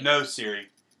 Siri. No, Siri.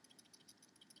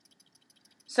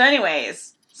 So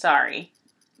anyways, sorry.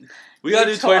 We got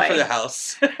a new toy for the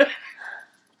house. I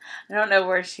don't know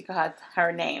where she got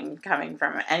her name coming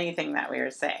from, anything that we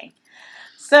were saying.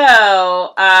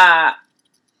 So,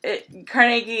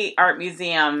 Carnegie Art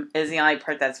Museum is the only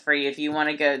part that's free. If you want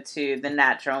to go to the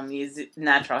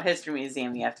Natural History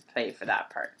Museum, you have to pay for that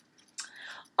part.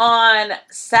 On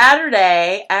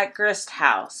Saturday at Grist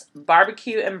House,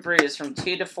 barbecue and brews from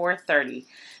 2 to 4:30.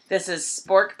 This is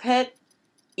Spork Pit,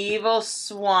 Evil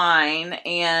Swine,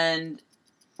 and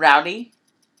Rowdy.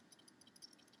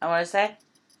 I want to say.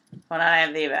 Hold on, I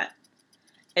have the event.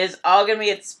 It's all going to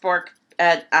be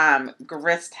at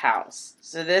Grist House.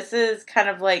 So this is kind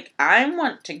of like, I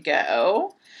want to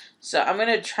go. So I'm going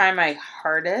to try my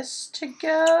hardest to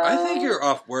go. I think you're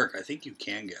off work. I think you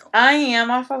can go. I am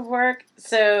off of work.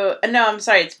 So, no, I'm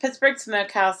sorry. It's Pittsburgh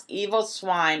Smokehouse, Evil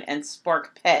Swine, and Spork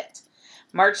Pit.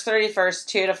 March 31st,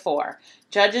 2 to 4.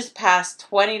 Judges pass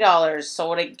 $20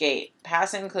 sold at gate.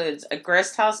 Pass includes a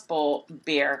Grist House bowl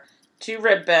beer, 2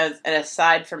 rib bones, and a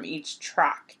side from each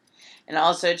truck. And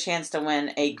also a chance to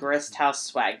win a Grist House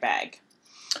swag bag.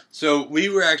 So we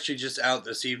were actually just out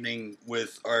this evening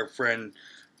with our friend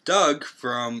Doug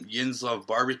from Yin's Love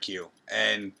Barbecue.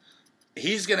 And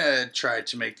he's going to try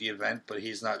to make the event, but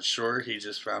he's not sure. He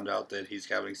just found out that he's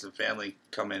having some family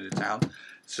come into town.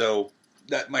 So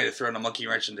that might have thrown a monkey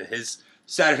wrench into his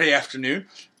Saturday afternoon.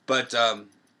 But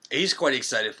he's quite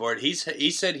excited for it. He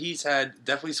said he's had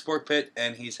definitely Spork Pit,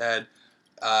 and he's had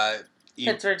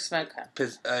Pittsburgh Smokehouse.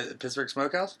 Pittsburgh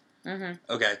Smokehouse? Mm-hmm.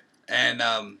 Okay.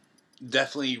 And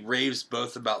definitely raves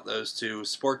both about those two.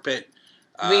 Spork Pit.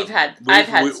 I've had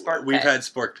Spork Pit. We've had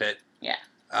Spork Pit. Yeah.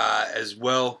 As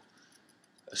well.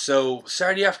 So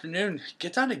Saturday afternoon,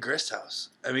 get down to Grist House.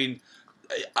 I mean,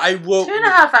 I will.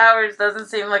 2.5 hours doesn't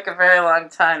seem like a very long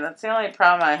time. That's the only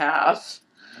problem I have.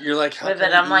 You're like, how with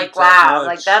it, I'm like, wow,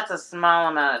 like that's a small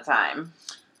amount of time.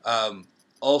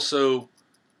 Also,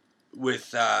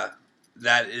 with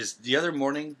that is the other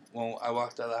morning when I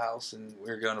walked out of the house and we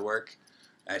were going to work,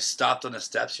 I stopped on the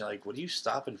steps. You're like, what are you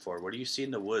stopping for? What do you see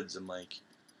in the woods? I'm like,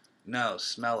 no,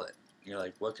 smell it. You're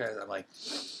like, what kind of? I'm like,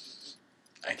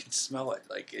 I can smell it.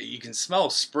 Like, you can smell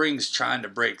springs trying to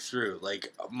break through.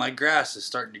 Like, my grass is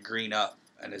starting to green up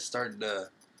and it's starting to.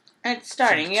 It's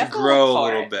starting. You have to grow look for a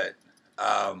little it. bit.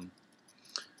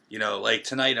 You know, like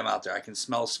tonight I'm out there. I can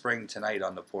smell spring tonight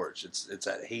on the porch. It's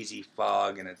that hazy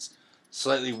fog and it's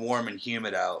slightly warm and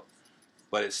humid out,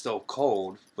 but it's still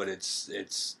cold. But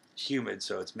it's humid,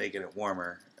 so it's making it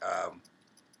warmer.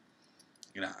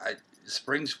 You know,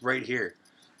 spring's right here.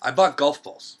 I bought golf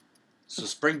balls, so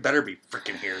spring better be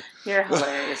freaking here. You're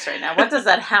hilarious right now. What does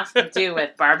that have to do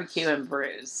with barbecue and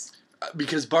brews?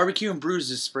 Because barbecue and brews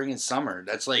is spring and summer.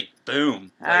 That's like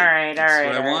boom. All right.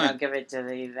 I'll give it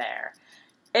to you there.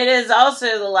 It is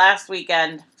also the last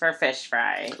weekend for Fish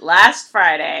Fry. Last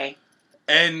Friday.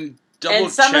 And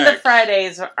some of the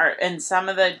Fridays are, and some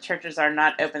of the churches are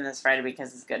not open this Friday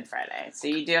because it's Good Friday. So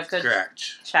you do have to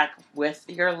check with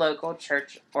your local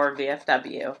church or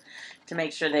VFW to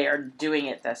make sure they are doing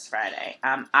it this Friday.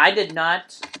 I did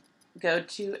not go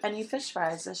to any fish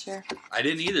fries this year. I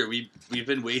didn't either. We've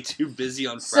been way too busy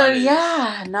on Fridays. So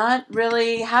yeah, not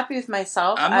really happy with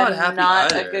myself. I'm not happy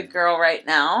not either. a good girl right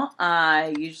now.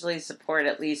 I usually support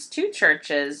at least 2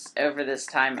 churches over this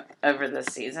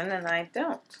season, and I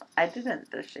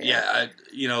didn't this year. Yeah,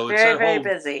 it's very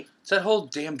busy. It's that whole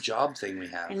damn job thing we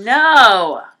have.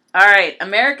 No. All right,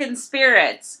 American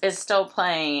Spirits is still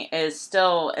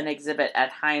an exhibit at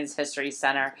Heinz History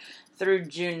Center through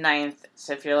June 9th.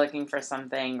 So if you're looking for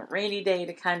something rainy day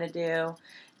to kind of do,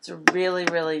 it's a really,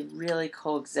 really, really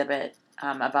cool exhibit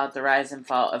about the rise and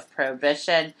fall of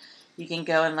Prohibition. You can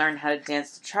go and learn how to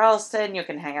dance to Charleston. You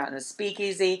can hang out in a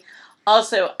speakeasy.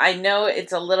 Also, I know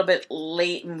it's a little bit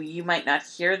late and you might not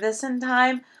hear this in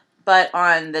time, but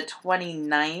on the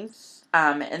 29th,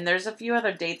 and there's a few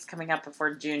other dates coming up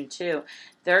before June too,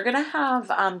 they're going to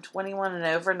have 21 and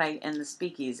overnight in the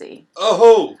speakeasy.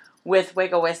 Oh! With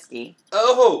Wiggle Whiskey.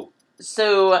 Oh!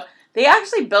 So they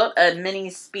actually built a mini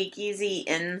speakeasy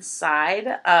inside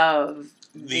of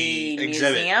the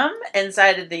museum,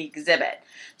 inside of the exhibit.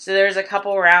 So there's a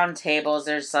couple round tables,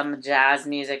 there's some jazz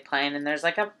music playing, and there's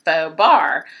like a faux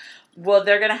bar. Well,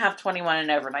 they're going to have 21 and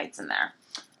overnights in there.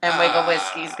 And Wiggle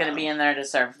Whiskey's going to be in there to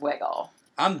serve Wiggle.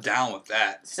 I'm down with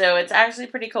that. So it's actually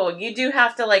pretty cool. You do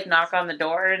have to like knock on the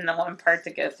door in the one part to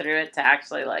go through it to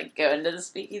actually like go into the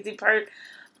speakeasy part.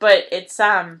 But it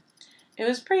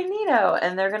was pretty neato,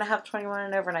 and they're gonna have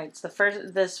 21 and overnights.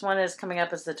 This one is coming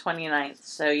up as the 29th,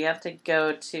 so you have to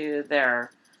go to the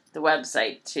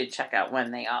website to check out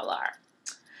when they all are.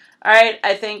 All right,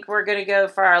 I think we're gonna go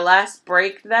for our last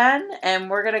break then, and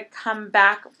we're gonna come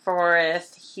back for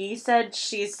He Said,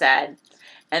 She Said,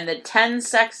 and the 10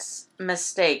 sex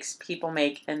mistakes people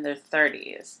make in their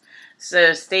 30s.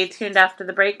 So stay tuned after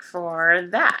the break for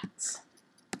that.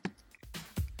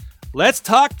 Let's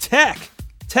talk tech.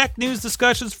 Tech news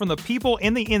discussions from the people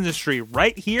in the industry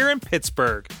right here in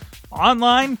Pittsburgh.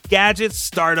 Online, gadgets,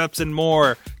 startups, and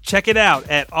more. Check it out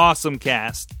at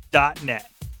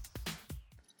awesomecast.net.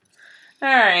 All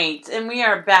right, and we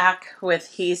are back with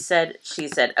He Said, She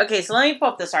Said. Okay, so let me pull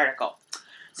up this article.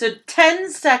 So 10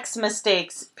 sex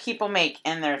mistakes people make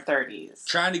in their 30s.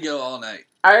 Trying to go all night.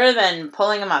 Other than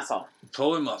pulling a muscle.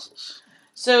 Pulling muscles.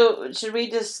 So should we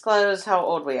disclose how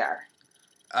old we are?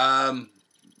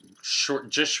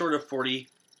 Just short of 40.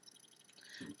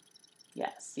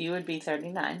 Yes, you would be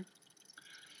 39.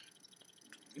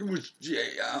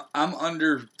 I'm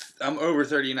over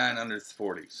 39, under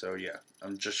 40. So yeah,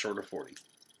 I'm just short of 40.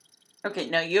 Okay,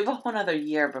 no, you have a whole other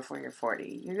year before you're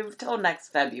 40. You have till next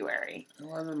February.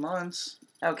 11 months.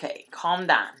 Okay, calm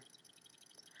down.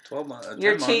 12 months.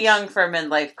 You're too young for a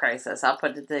midlife crisis. I'll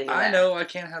put it to you. I know. I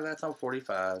can't have that till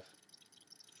 45.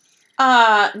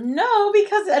 No,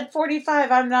 because at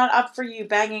 45, I'm not up for you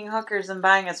banging hookers and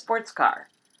buying a sports car.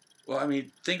 Well, I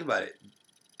mean, think about it.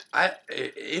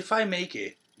 If I make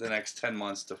it the next 10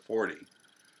 months to 40,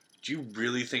 do you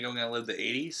really think I'm going to live to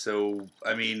 80? So,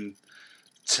 I mean,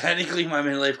 technically my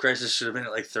midlife crisis should have been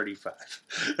at like 35.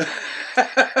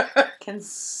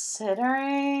 Considering...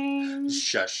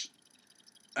 Shush.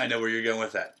 I know where you're going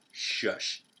with that.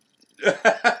 Shush.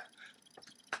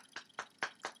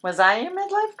 Was I your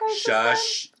midlife crisis?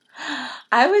 Shush. Then?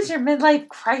 I was your midlife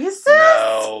crisis?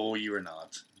 No, you were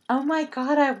not. Oh my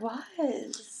god, I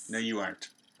was. No, you aren't.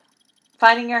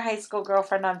 Finding your high school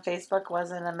girlfriend on Facebook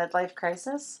wasn't a midlife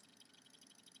crisis?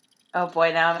 Oh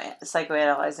boy, now I'm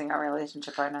psychoanalyzing our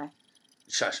relationship, aren't I?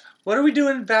 Shush. What are we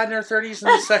doing bad in our 30s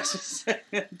and the sexes,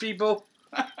 people?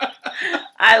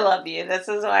 I love you. This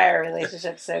is why our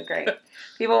relationship's so great.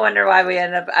 People wonder why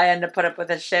I end up put up with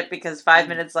this shit because 5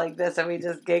 minutes like this and we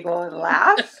just giggle and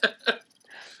laugh.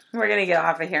 We're gonna get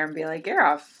off of here and be like, you're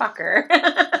a fucker.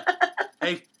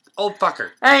 Hey, old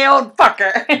fucker. Hey, old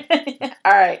fucker.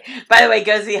 All right. By the way,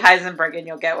 go see Heisenberg and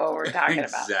you'll get what we're talking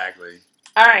about. Exactly.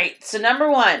 All right. So number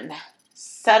 1,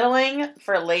 settling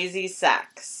for lazy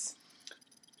sex.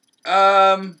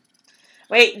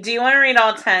 Wait, do you want to read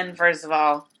all 10 first of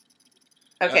all?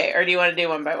 Okay, or do you want to do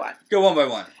one by one? Go one by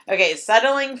one. Okay,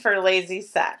 settling for lazy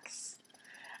sex.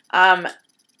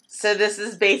 So this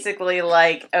is basically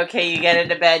like, okay, you get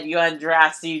into bed, you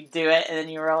undress, you do it, and then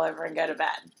you roll over and go to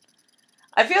bed.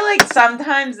 I feel like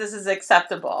sometimes this is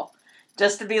acceptable.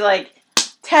 Just to be like,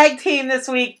 tag team this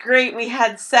week, great, we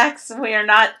had sex, we are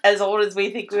not as old as we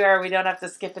think we are, we don't have to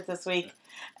skip it this week.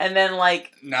 And then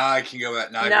like... Now I can go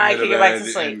back, I can go back to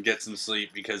sleep. And get some sleep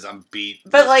because I'm beat.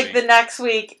 But like the next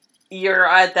week... You're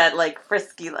at that, like,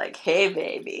 frisky, like, hey,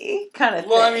 baby, kind of thing.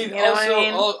 Well, I mean, you know what I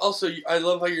mean? also, I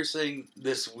love how you're saying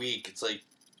this week. It's like,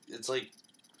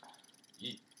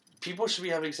 people should be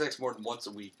having sex more than once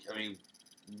a week. I mean,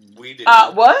 we did.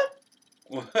 What?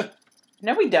 What?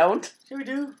 No, we don't. Yeah, we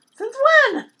do. Since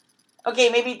when? Okay,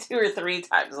 maybe 2 or 3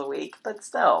 times a week, but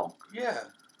still. Yeah.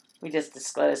 We just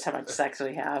disclosed how much sex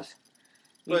we have.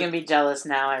 You But- can be jealous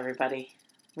now, everybody.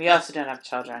 We also don't have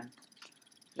children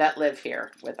that live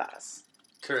here with us.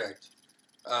 Correct.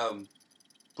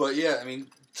 But yeah, I mean,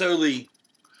 totally.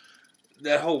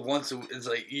 That whole it's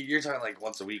like you're talking like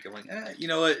once a week. I'm like, you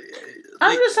know what?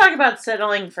 I'm just talking about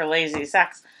settling for lazy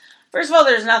sex. First of all,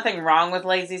 there's nothing wrong with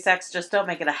lazy sex. Just don't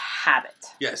make it a habit.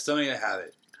 Yes, don't make it a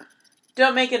habit.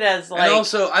 Don't make it as like. And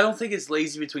also, I don't think it's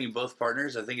lazy between both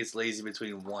partners. I think it's lazy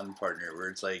between one partner, where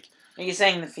it's like. Are you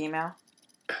saying the female?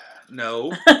 No,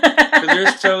 because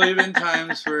there's totally been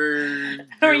times where.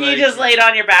 Where you just laid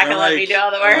on your back and let me do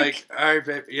all the work. I'm like, all right,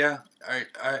 babe. Yeah. All right.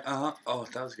 Oh,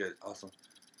 that was good. Awesome.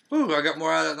 Ooh, I got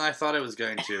more out of it than I thought I was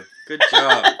going to. Good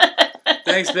job.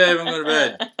 Thanks, babe. I'm going to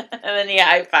bed. And then you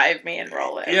high five me and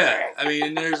roll it. Yeah, I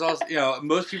mean, there's also,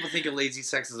 most people think of lazy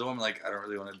sex as a woman, like, I don't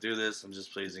really want to do this, I'm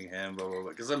just pleasing him, blah, blah,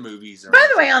 blah, because of movies. By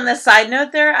the way, on the side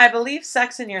note there, I believe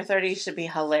sex in your 30s should be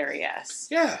hilarious.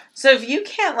 Yeah. So if you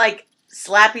can't, like,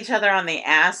 slap each other on the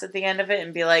ass at the end of it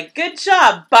and be like, good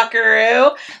job,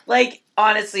 buckaroo, like,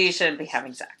 honestly, you shouldn't be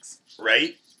having sex.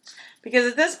 Right? Because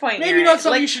at this point, maybe not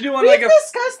something you should do on, we've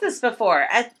discussed this before.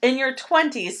 In your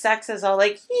 20s, sex is all,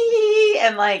 like, hee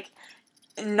and, like,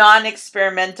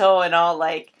 non-experimental and all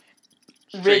like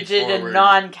rigid and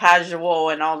non-casual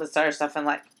and all this other stuff, and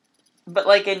like, but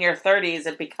like in your 30s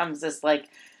it becomes this like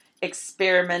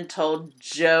experimental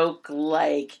joke,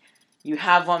 like you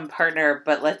have one partner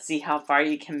but let's see how far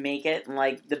you can make it, and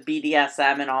like the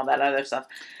BDSM and all that other stuff.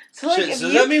 So like, does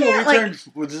that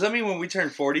mean when we turn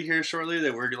 40 here shortly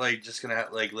that we're like just gonna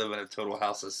like live in a total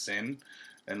house of sin?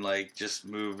 And, like, just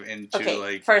move into,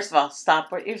 like... First of all,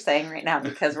 stop what you're saying right now,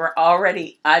 because we're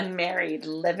already unmarried,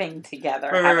 living together,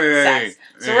 having sex.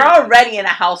 So we're already in a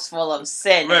house full of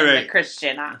sin in the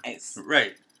Christian eyes.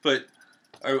 Right. But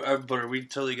are we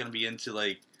totally going to be into,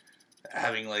 like,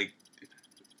 having, like,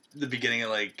 the beginning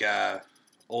of, like,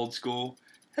 old school?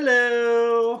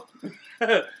 Hello!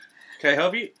 Can I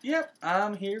help you? Yep,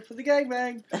 I'm here for the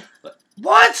gangbang.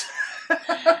 What?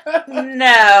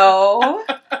 No.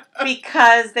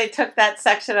 Because they took that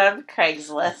section out of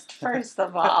Craigslist, first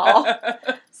of all.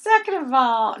 Second of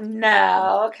all,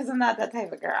 no, because I'm not that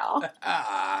type of girl.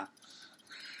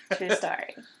 True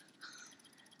story.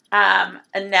 No,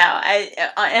 in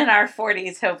our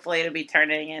 40s, hopefully it'll be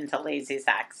turning into lazy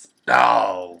sex.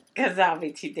 No. Because I'll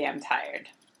be too damn tired.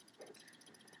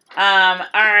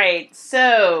 Alright,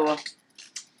 so...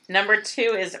 Number 2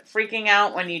 is freaking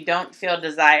out when you don't feel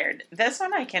desired. This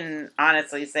one I can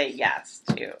honestly say yes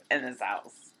to in this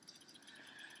house.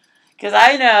 Because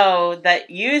I know that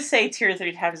you say 2 or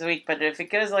 3 times a week, but if it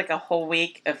goes like a whole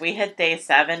week, if we hit day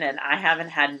 7 and I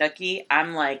haven't had nookie,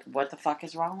 I'm like, what the fuck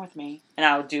is wrong with me? And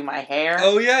I'll do my hair.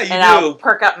 Oh, yeah, you do. And I'll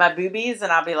perk up my boobies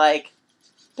and I'll be like,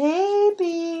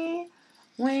 baby...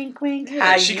 Wink, wink.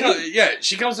 Yeah,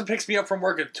 she comes and picks me up from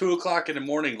work at 2:00 in the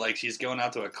morning, like she's going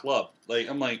out to a club. Like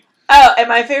I'm like. Oh, and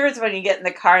my favorite's when you get in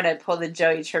the car and I pull the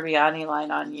Joey Tribbiani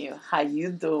line on you. How you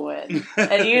doing?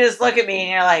 And you just look at me and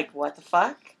you're like, what the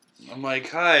fuck? I'm like,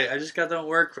 hi, I just got done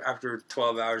work after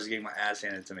 12 hours of getting my ass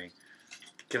handed to me.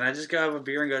 Can I just go have a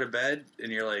beer and go to bed?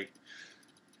 And you're like,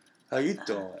 how you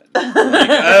doing? I'm like,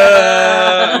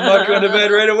 I'm not going to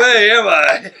bed right away, am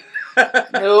I?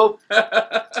 Nope.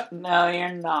 No, you're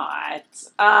not.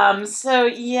 So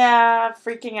yeah,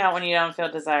 freaking out when you don't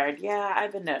feel desired. Yeah,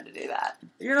 I've been known to do that.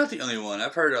 You're not the only one.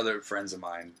 I've heard other friends of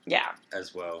mine. Yeah.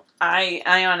 As well. I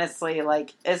honestly,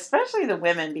 like, especially the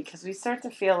women, because we start to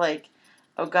feel like,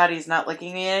 oh God, he's not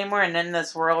looking at me anymore, and in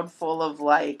this world full of,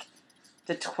 like,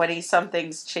 the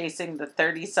 20-somethings chasing the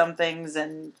 30-somethings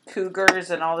and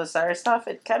cougars and all this other stuff,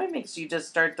 it kind of makes you just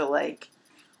start to, like,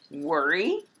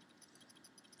 worry.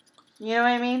 You know what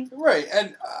I mean? Right,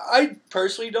 and I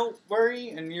personally don't worry,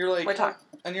 and you're like, how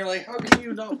can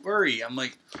you not worry? I'm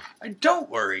like, I don't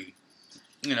worry.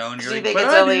 You know, and you're like, do you think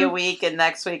it's only a week and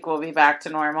next week we'll be back to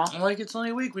normal? I'm like, it's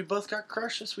only a week. We both got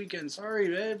crushed this weekend. Sorry,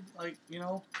 babe. Like, you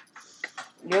know.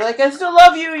 You're like, I still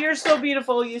love you. You're still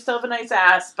beautiful. You still have a nice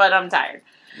ass, but I'm tired.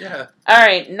 Yeah. All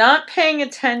right, not paying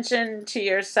attention to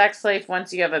your sex life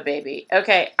once you have a baby.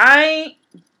 Okay, I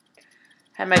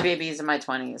had my babies in my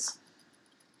 20s.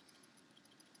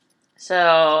 So,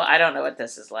 I don't know what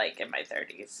this is like in my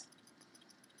 30s.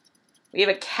 We have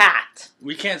a cat.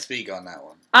 We can't speak on that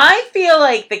one. I feel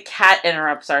like the cat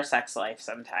interrupts our sex life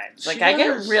sometimes. Like, I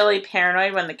get really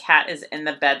paranoid when the cat is in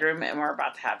the bedroom and we're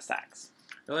about to have sex.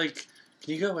 You're like,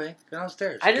 can you go away? Go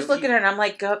downstairs. I just look at her and I'm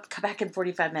like, come back in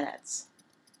 45 minutes.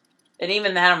 And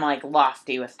even then, I'm like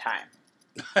lofty with time.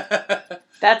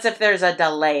 That's if there's a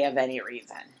delay of any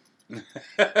reason.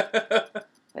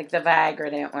 Like the Viagra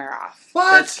didn't wear off.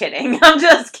 What? Just kidding. I'm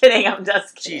just kidding.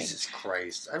 Jesus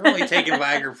Christ. I've only taken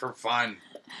Viagra for fun.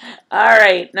 All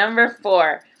right, number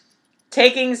 4.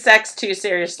 Taking sex too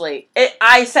seriously.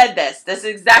 I said this. This is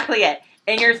exactly it.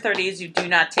 In your 30s, you do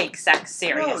not take sex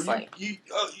seriously.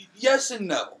 No, yes and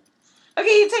no.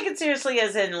 Okay, you take it seriously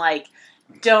as in, like,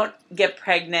 don't get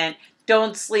pregnant.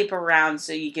 Don't sleep around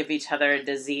so you give each other a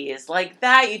disease. Like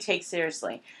that you take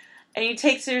seriously. And you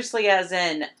take seriously as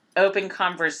in open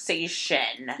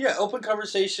conversation. Yeah, open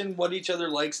conversation, what each other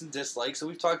likes and dislikes. And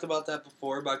we've talked about that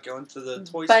before, about going to the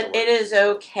toy store. But it is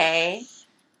okay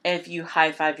if you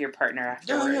high-five your partner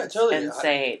afterwards. Yeah, totally. And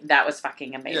say, that was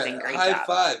fucking amazing, great high job. High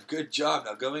five, good job.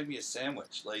 Now go make me a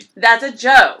sandwich. Like that's a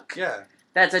joke. Yeah.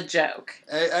 That's a joke.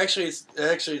 Actually,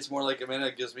 it's more like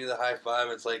Amanda gives me the high five.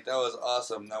 It's like, that was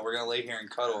awesome. Now we're going to lay here and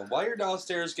cuddle. And while you're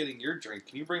downstairs getting your drink,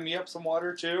 can you bring me up some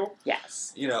water too?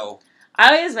 Yes. You know.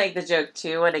 I always make the joke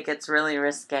too when it gets really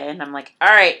risque. And I'm like, all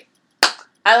right,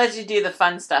 I let you do the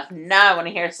fun stuff. Now I want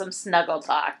to hear some snuggle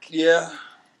talk. Yeah.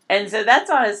 And so that's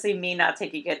honestly me not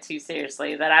taking it too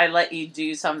seriously. That I let you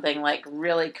do something like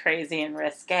really crazy and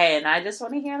risque. And I just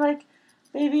want to hear like,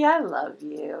 baby, I love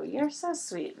you. You're so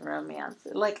sweet and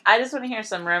romantic. Like, I just want to hear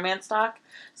some romance talk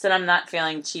so that I'm not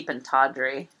feeling cheap and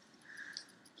tawdry.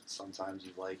 Sometimes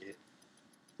you like it.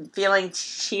 Feeling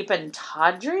cheap and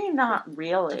tawdry? Not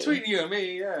really. Between you and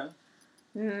me, yeah.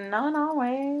 Not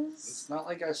always. It's not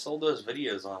like I sold those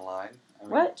videos online. I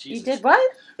mean, What? Jesus. You did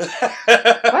what?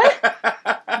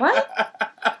 What?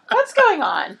 What's going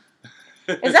on?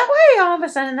 Is that why all of a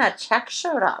sudden that check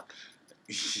showed up?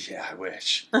 Yeah, I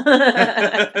wish.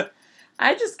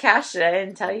 I just cashed it. I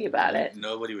didn't tell you about it.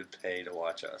 Nobody would pay to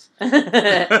watch us.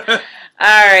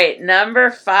 Alright, number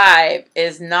 5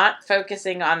 is not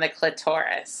focusing on the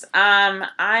clitoris.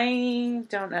 I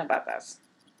don't know about this.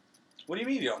 What do you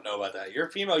mean you don't know about that? You're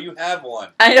a female, you have one.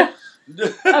 I don't.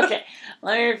 Okay,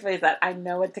 let me rephrase that. I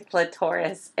know what the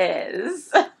clitoris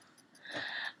is.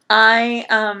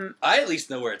 I at least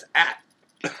know where it's at.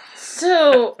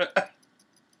 So...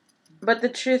 But the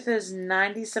truth is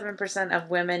 97%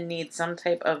 of women need some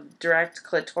type of direct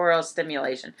clitoral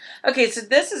stimulation. Okay, so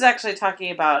this is actually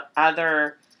talking about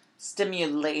other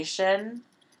stimulation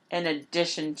in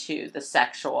addition to the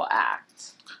sexual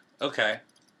act. Okay.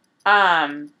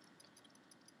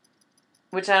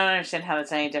 Which I don't understand how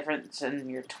that's any different in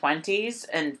your 20s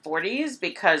and 40s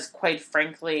because, quite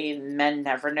frankly, men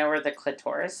never know where the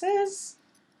clitoris is.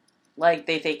 Like,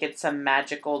 they think it's some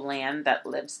magical land that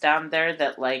lives down there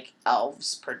that, like,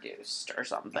 elves produced or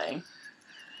something.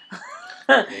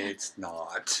 It's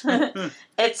not.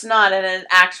 It's not in an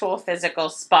actual physical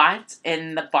spot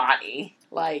in the body,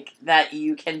 like, that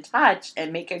you can touch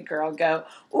and make a girl go,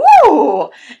 ooh!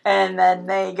 And then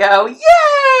they go,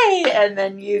 yay! And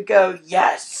then you go,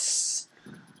 yes!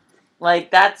 Like,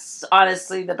 that's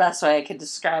honestly the best way I could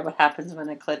describe what happens when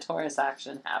a clitoris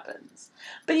action happens.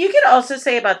 But you can also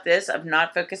say about this, of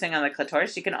not focusing on the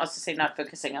clitoris, you can also say not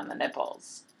focusing on the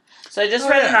nipples. So I just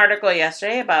read an article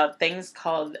yesterday about things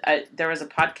called, there was a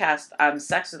podcast,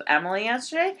 Sex with Emily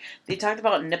yesterday. They talked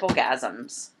about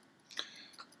nipplegasms.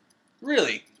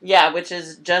 Really? Yeah, which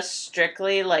is just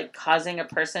strictly, like, causing a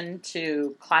person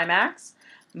to climax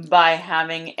by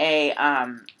having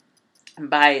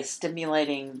by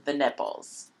stimulating the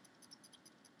nipples.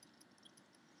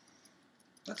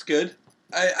 That's good.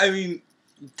 I mean,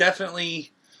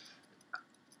 definitely,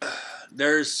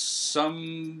 there's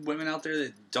some women out there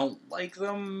that don't like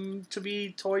them to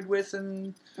be toyed with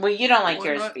and... Well, you don't like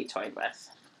yours to be toyed with.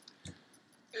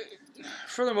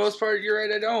 For the most part, you're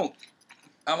right, I don't.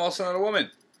 I'm also not a woman.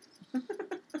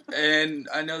 And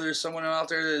I know there's someone out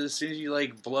there that as soon as you,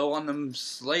 like, blow on them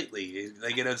slightly,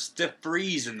 they get a stiff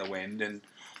breeze in the wind, and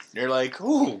they're like,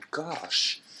 oh,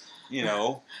 gosh, you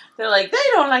know. They're like, they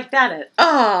don't like that at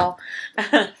all.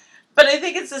 But I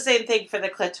think it's the same thing for the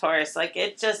clitoris. Like,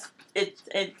 it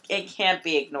can't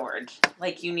be ignored.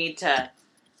 Like, you need to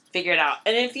figure it out.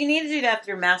 And if you need to do that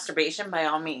through masturbation, by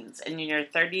all means. And in your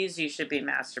 30s, you should be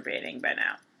masturbating by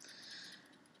now.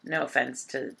 No offense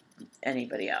to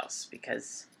anybody else,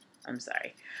 because... I'm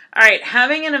sorry. All right,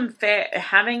 having an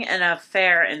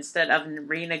affair instead of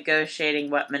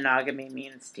renegotiating what monogamy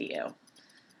means to you.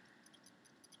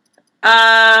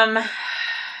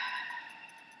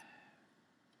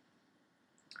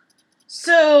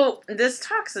 So this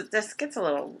gets a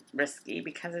little risky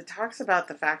because it talks about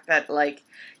the fact that, like,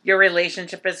 your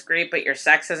relationship is great, but your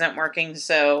sex isn't working.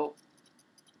 So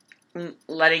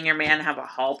letting your man have a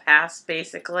hall pass,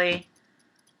 basically.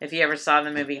 If you ever saw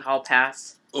the movie Hall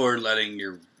Pass. Or letting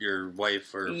your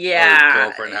wife or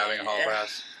girlfriend having a hall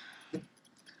pass.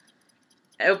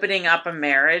 Opening up a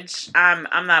marriage. I'm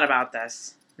not about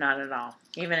this. Not at all.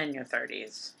 Even in your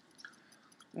 30s.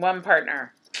 One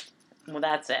partner. Well,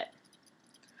 that's it.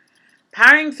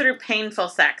 Powering through painful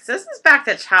sex. This is back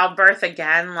to childbirth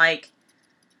again.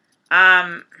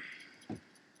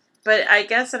 But I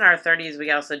guess in our 30s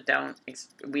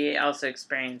we also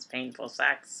experience painful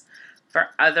sex for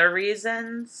other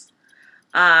reasons.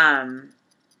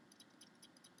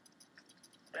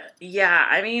 Yeah,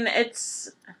 I mean,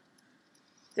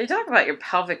 they talk about your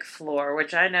pelvic floor,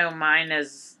 which I know mine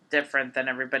is different than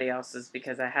everybody else's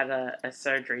because I had a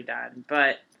surgery done.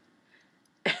 But,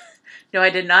 no, I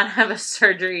did not have a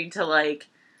surgery to,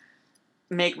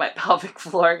 make my pelvic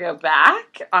floor go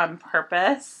back on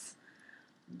purpose.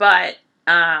 But,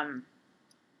 I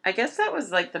guess that was,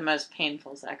 the most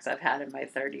painful sex I've had in my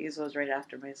 30s was right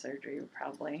after my surgery,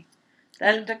 probably.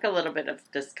 That took a little bit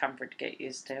of discomfort to get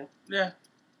used to. Yeah.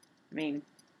 I mean,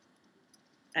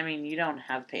 you don't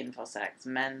have painful sex.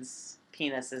 Men's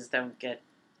penises don't get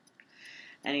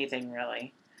anything,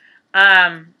 really.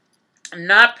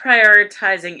 Not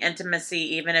prioritizing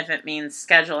intimacy, even if it means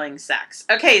scheduling sex.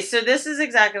 Okay, so this is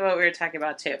exactly what we were talking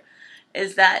about, too.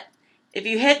 Is that if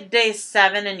you hit day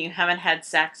 7 and you haven't had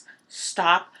sex,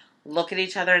 stop, look at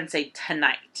each other and say,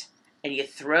 tonight. And you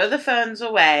throw the phones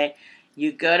away,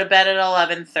 you go to bed at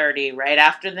 11:30, right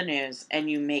after the news,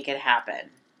 and you make it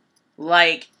happen.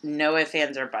 No ifs,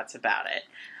 ands, or buts about it.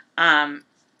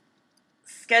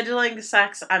 Scheduling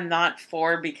sex, I'm not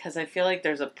for because I feel like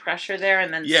there's a pressure there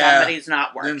and then somebody's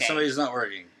not working. Then somebody's not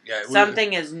working. Yeah,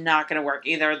 something is not going to work.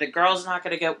 Either the girl's not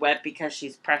going to get wet because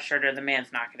she's pressured or the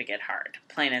man's not going to get hard.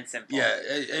 Plain and simple. Yeah,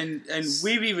 and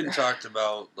we've even talked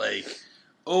about,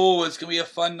 oh, it's going to be a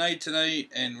fun night tonight,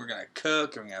 and we're going to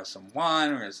cook, and we're going to have some wine,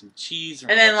 we're going to have some cheese.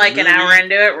 And then, an hour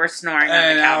into it, we're snoring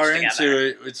on the couch together. And an hour into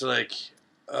it, it's like,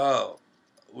 oh,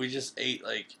 we just ate,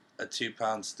 a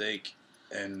 2-pound steak,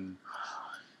 and,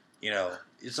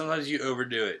 sometimes you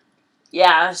overdo it.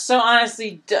 Yeah, so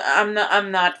honestly, I'm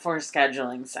not for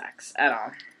scheduling sex at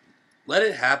all. Let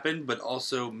it happen, but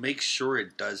also make sure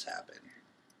it does happen.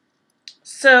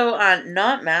 So,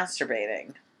 not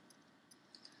masturbating.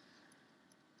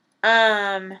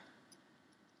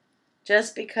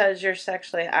 Just because you're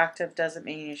sexually active doesn't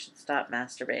mean you should stop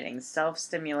masturbating.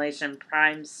 Self-stimulation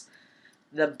primes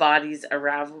the body's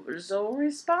arousal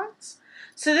response.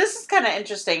 So this is kind of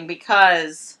interesting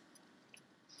because...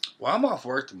 Well, I'm off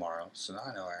work tomorrow, so now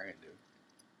I know what I'm going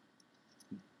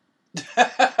to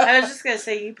do. I was just going to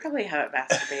say, you probably haven't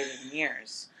masturbated in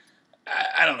years.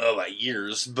 I don't know about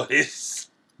years, but it's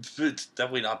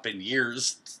definitely not been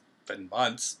years. It's been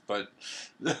months, but...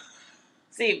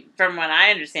 See, from what I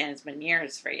understand, it's been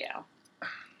years for you.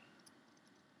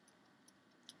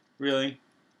 Really?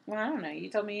 Well, I don't know. You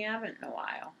told me you haven't in a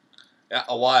while. Yeah,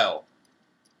 a while.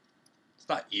 It's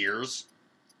not years.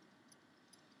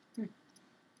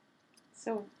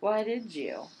 So why did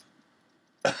you?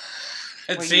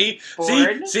 And see,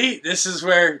 this is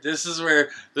where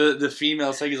the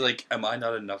female psyche is like, am I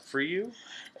not enough for you?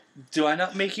 Do I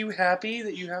not make you happy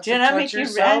that you have to touch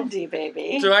yourself? Do I not make you ready,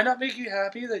 baby? Do I not make you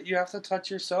happy that you have to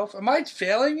touch yourself? Am I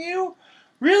failing you?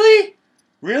 Really?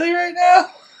 Really right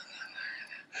now?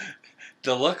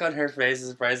 The look on her face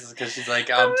is priceless because she's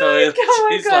like, I'm totally,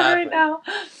 she's laughing. Right now.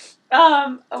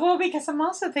 Well, because I'm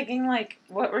also thinking,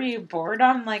 what were you bored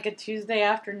on, a Tuesday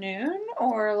afternoon?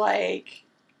 Or,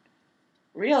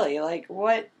 really,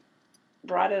 what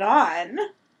brought it on?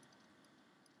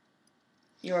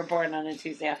 You were bored on a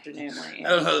Tuesday afternoon, weren't you? I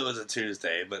don't know if it was a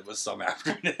Tuesday, but it was some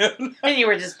afternoon. And you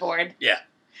were just bored? Yeah.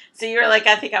 So you were like,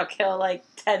 I think I'll kill,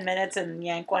 10 minutes and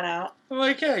yank one out? I'm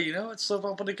like, yeah, let's flip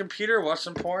up on the computer, watch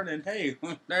some porn, and hey,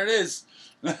 there it is.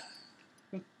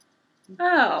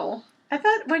 Oh. I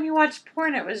thought when you watched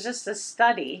porn, it was just a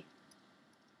study.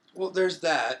 Well, there's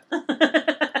that. And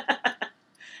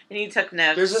you took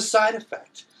notes. There's a side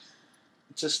effect.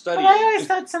 It's a study. Well, I always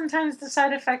thought sometimes the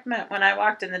side effect meant when I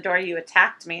walked in the door, you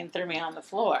attacked me and threw me on the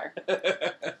floor.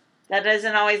 That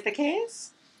isn't always the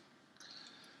case?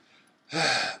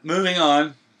 Moving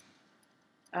on.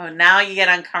 Oh, now you get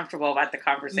uncomfortable about the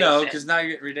conversation. No, because now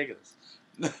you're getting ridiculous.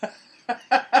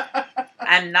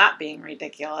 I'm not being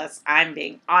ridiculous. I'm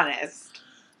being honest.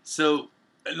 So,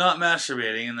 not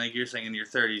masturbating, and like you're saying in your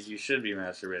 30s, you should be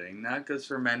masturbating. That goes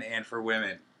for men and for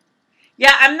women.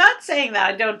 Yeah, I'm not saying that.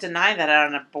 I don't deny that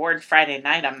on a bored Friday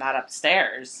night I'm not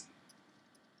upstairs.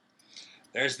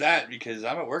 There's that, because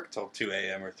I'm at work till 2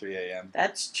 a.m. or 3 a.m.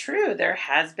 That's true. There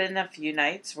has been a few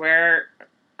nights where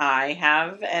I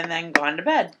have and then gone to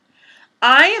bed.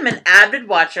 I am an avid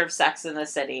watcher of Sex in the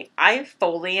City. I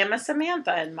fully am a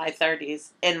Samantha in my 30s.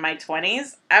 In my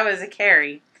 20s, I was a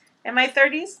Carrie. In my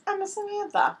 30s, I'm a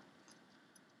Samantha.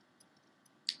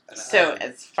 So,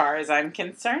 as far as I'm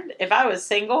concerned, if I was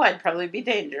single, I'd probably be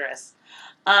dangerous.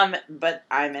 But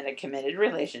I'm in a committed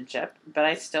relationship, but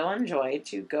I still enjoy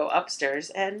to go upstairs,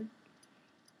 and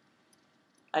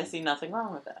I see nothing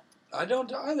wrong with it. I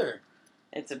don't either.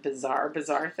 It's a bizarre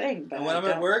thing. But and when I'm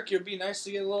at work, it'd be nice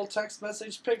to get a little text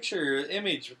message picture,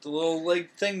 image with the little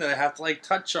thing that I have to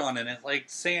touch on, and it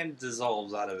sand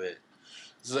dissolves out of it.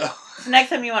 So next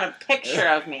time you want a picture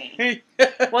of me,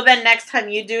 well then next time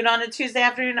you do it on a Tuesday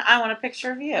afternoon, I want a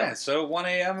picture of you. Yeah. So 1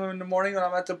 a.m. in the morning when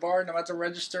I'm at the bar and I'm at the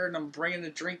register and I'm bringing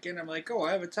the drink in, I'm like, oh,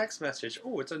 I have a text message.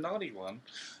 Oh, it's a naughty one.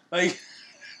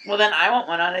 Well then I want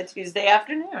one on a Tuesday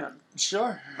afternoon.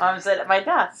 Sure. I'm sitting at my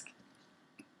desk.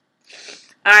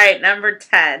 All right, number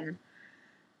 10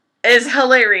 is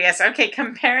hilarious. Okay,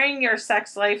 comparing your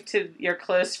sex life to your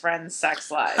close friends' sex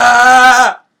lives.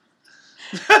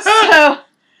 So,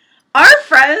 our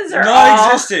friends are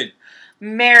non-existent, all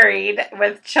married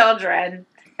with children,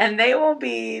 and they will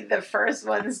be the first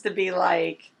ones to be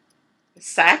like,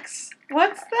 sex?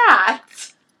 What's that?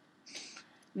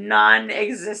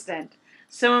 Non-existent.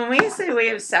 So when we say we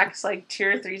have sex 2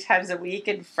 or 3 times a week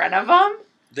in front of them,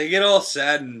 they get all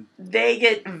sad and... They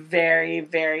get very,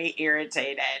 very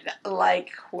irritated,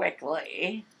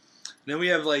 quickly. Then we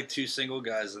have 2 single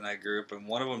guys in that group, and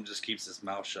one of them just keeps his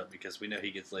mouth shut because we know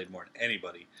he gets laid more than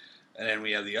anybody. And then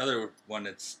we have the other one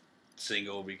that's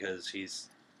single because he's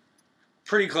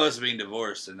pretty close to being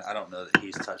divorced, and I don't know that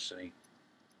he's touched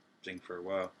anything for a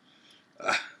while.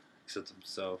 Except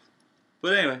himself.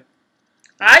 But anyway.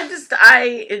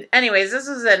 Anyways, this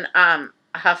was an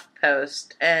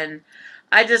HuffPost, and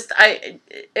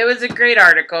it was a great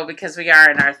article because we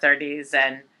are in our 30s,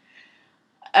 and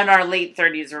in our late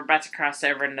 30s, we're about to cross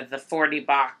over into the 40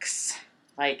 box,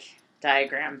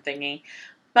 diagram thingy.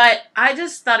 But I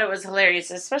just thought it was hilarious,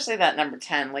 especially that number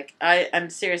 10. I'm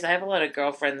serious. I have a lot of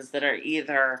girlfriends that are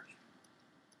either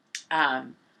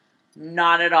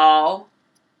not at all,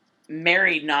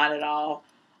 married not at all,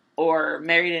 or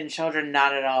married and children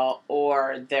not at all,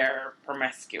 or they're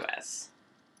promiscuous.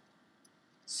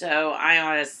 So I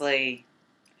honestly...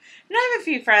 I have a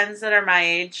few friends that are my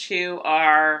age who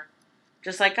are...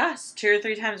 just like us, 2 or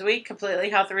 3 times a week, completely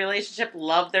healthy relationship,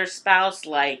 love their spouse,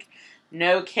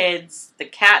 no kids. The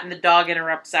cat and the dog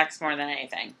interrupt sex more than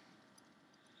anything.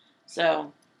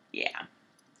 So, yeah.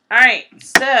 Alright,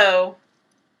 so,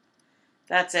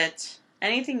 that's it.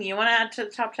 Anything you want to add to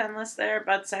the top 10 list there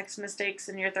about sex mistakes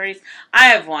in your 30s? I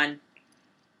have one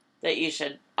that you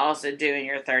should also do in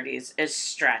your 30s, is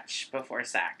stretch before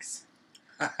sex.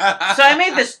 So I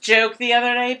made this joke the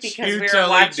other day because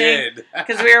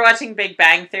we were watching Big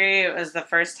Bang Theory. It was the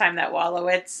first time that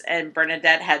Wolowitz and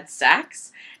Bernadette had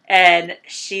sex, and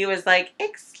she was like,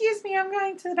 "Excuse me, I'm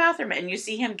going to the bathroom." And you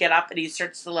see him get up and he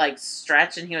starts to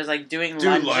stretch, and he was doing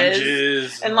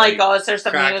lunges and all this other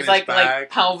stuff. And he was like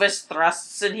pelvis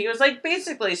thrusts, and he was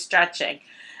basically stretching.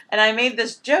 And I made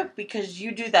this joke because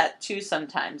you do that too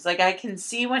sometimes. I can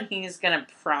see when he's going to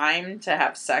prime to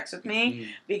have sex with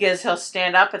me because he'll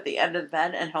stand up at the end of the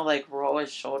bed and he'll, roll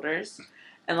his shoulders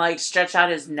and, stretch out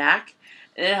his neck.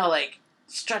 And then he'll,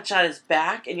 stretch out his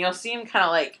back. And you'll see him kind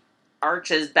of, arch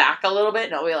his back a little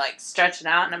bit. And he'll be, stretching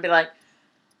out. And I'll be like,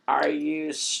 are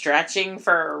you stretching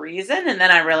for a reason? And then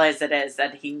I realize it is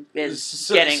that he is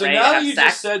getting ready to have sex. So now you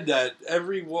just said that,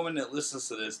 every woman that listens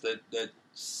to this that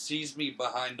sees me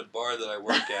behind the bar that I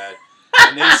work at,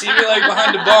 and they see me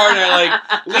behind the bar, and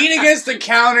I lean against the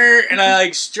counter, and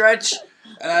I stretch,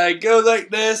 and I go like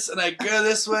this, and I go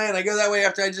this way, and I go that way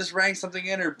after I just rang something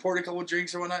in or poured a couple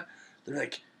drinks or whatnot. They're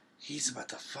like, he's about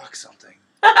to fuck something.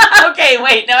 Okay,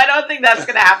 wait, no, I don't think that's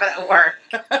gonna happen at work.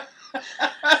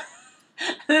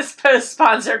 This post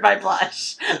sponsored by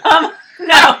Blush.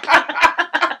 No.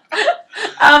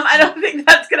 I don't think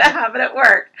that's going to happen at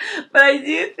work. But I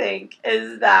do think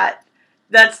is that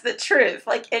that's the truth.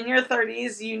 In your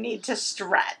 30s, you need to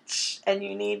stretch. And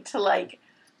you need to,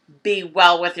 be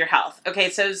well with your health. Okay,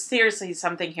 so seriously,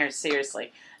 something here,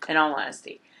 seriously, in all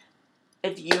honesty.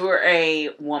 If you are a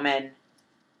woman,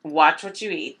 watch what you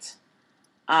eat.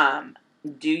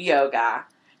 Do yoga.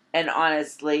 And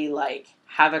honestly,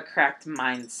 have a correct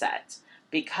mindset.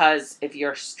 Because if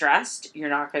you're stressed, you're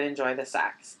not going to enjoy the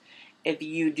sex. If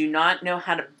you do not know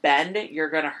how to bend, you're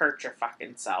going to hurt your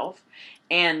fucking self.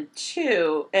 And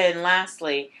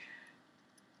lastly,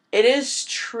 it is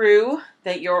true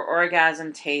that your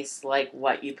orgasm tastes like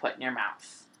what you put in your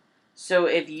mouth. So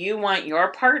if you want your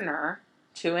partner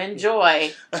to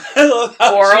enjoy I love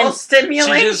how oral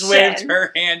stimulation. She just waved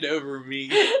her hand over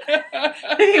me.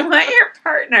 You want your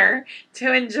partner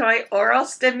to enjoy oral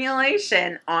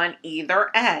stimulation on either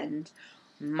end.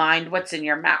 Mind what's in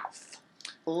your mouth.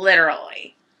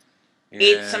 Literally. Yeah.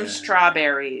 Eat some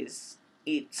strawberries.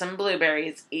 Eat some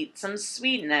blueberries. Eat some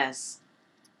sweetness.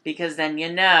 Because then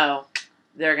you know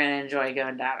they're going to enjoy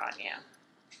going down on you.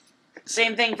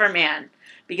 Same thing for man.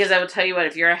 Because I will tell you what,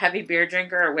 if you're a heavy beer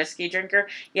drinker or whiskey drinker,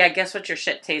 yeah, guess what your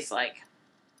shit tastes like?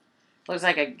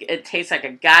 It tastes like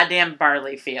a goddamn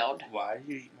barley field. Why are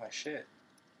you eating my shit?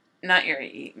 Not your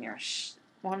eating your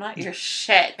well, not your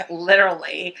shit,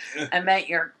 literally. I meant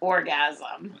your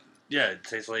orgasm. Yeah, it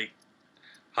tastes like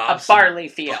hops. A barley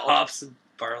field. Hops and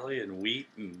barley and wheat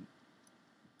and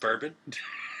bourbon.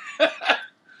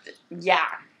 Yeah.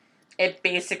 It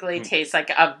basically tastes like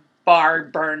a bar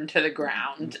burned to the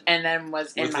ground and then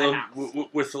was in my mouth.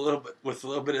 With a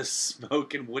little bit of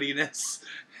smoke and woodiness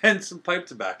and some pipe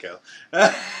tobacco.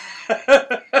 And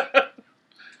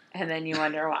then you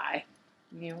wonder why.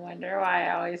 You wonder why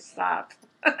I always stop.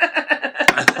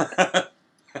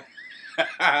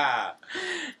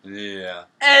 Yeah.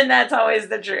 And that's always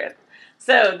the truth.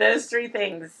 So those three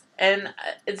things. And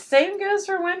the same goes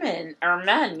for women or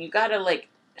men. You gotta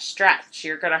stretch.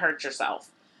 You're gonna hurt yourself.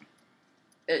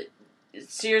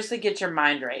 Seriously, get your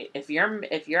mind right. If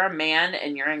you're a man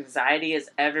and your anxiety is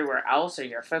everywhere else, or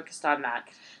you're focused on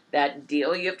that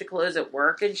deal you have to close at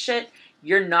work and shit,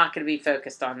 you're not going to be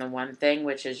focused on the one thing,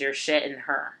 which is your shit and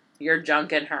her, your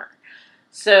junk and her.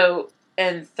 So,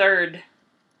 and third,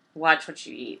 watch what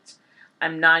you eat.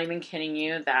 I'm not even kidding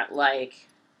you that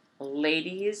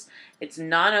ladies, it's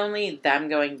not only them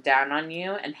going down on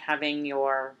you and having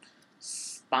your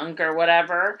spunk or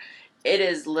whatever. It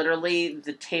is literally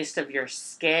the taste of your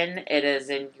skin. It is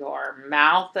in your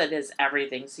mouth. It is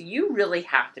everything. So you really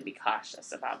have to be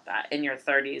cautious about that in your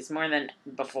 30s more than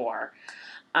before.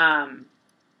 And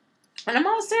I'm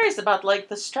all serious about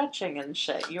the stretching and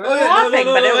shit. You were laughing,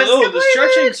 but it was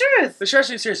completely the truth. The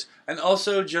stretching is serious. And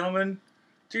also, gentlemen,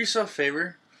 do yourself a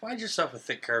favor. Find yourself a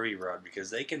thick curvy rod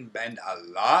because they can bend a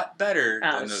lot better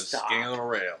than those skinny little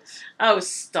rails. Oh,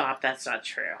 stop. That's not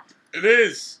true. It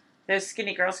is. Those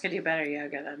skinny girls can do better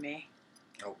yoga than me.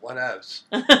 Oh, whatevs.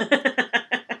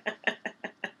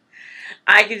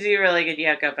 I could do really good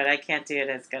yoga, but I can't do it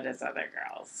as good as other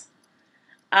girls.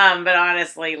 But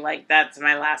honestly, that's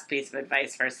my last piece of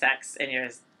advice for sex in your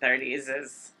 30s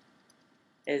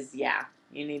is yeah,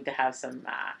 you need to have some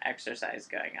exercise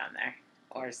going on there.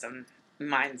 Or some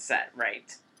mindset,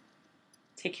 right?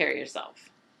 Take care of yourself.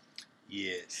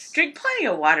 Yes. Drink plenty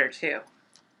of water, too.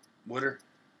 Water?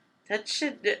 That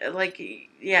shit,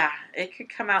 yeah, it could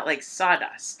come out like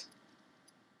sawdust.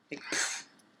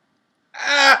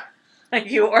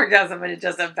 You orgasm and it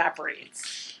just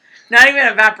evaporates. Not even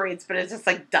evaporates, but it's just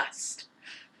like dust.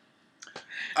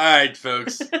 Alright,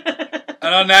 folks. And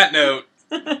on that note,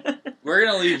 we're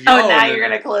going to leave y'all. Oh, now you're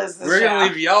going to close the show. We're going to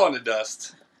leave y'all in the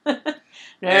dust. And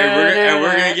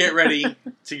we're going to get ready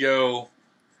to go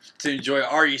to enjoy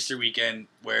our Easter weekend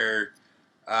where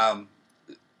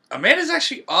Amanda's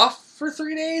actually off for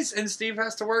 3 days, and Steve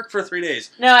has to work for 3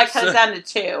 days. No, I cut it down to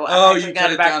 2. You cut it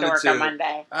down to 2. Back to work on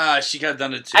Monday. She cut it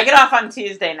down to 2. I get off on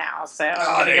Tuesday now, so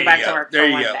I'm going to get back to work for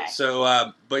Monday. There you go.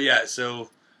 So, but yeah, so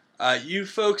you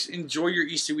folks enjoy your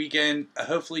Easter weekend.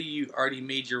 Hopefully you already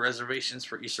made your reservations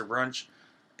for Easter brunch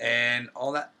and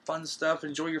all that fun stuff.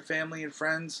 Enjoy your family and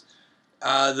friends.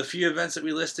 The few events that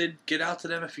we listed, get out to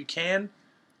them if you can.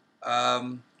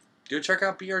 Go check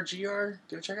out BRGR.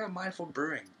 Go check out Mindful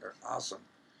Brewing. They're awesome.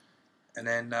 And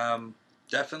then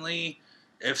definitely,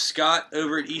 if Scott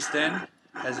over at East End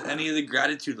has any of the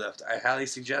gratitude left, I highly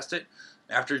suggest it.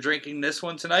 After drinking this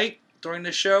one tonight during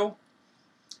the show,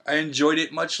 I enjoyed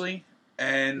it muchly.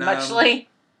 And muchly?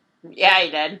 Yeah,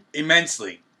 you did.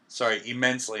 Immensely. Sorry,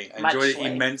 immensely. I enjoyed it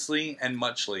immensely and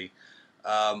muchly.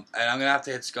 And I'm going to have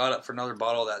to hit Scott up for another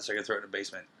bottle of that so I can throw it in the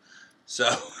basement. So...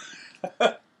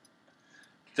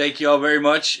 Thank you all very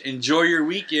much. Enjoy your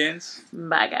weekends.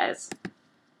 Bye, guys.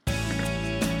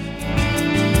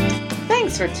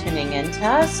 Thanks for tuning in to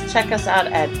us. Check us out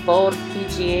at Bold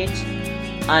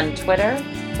PGH on Twitter,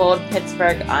 Bold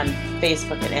Pittsburgh on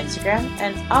Facebook and Instagram,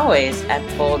 and always at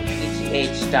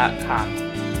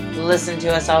boldpgh.com. Listen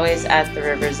to us always at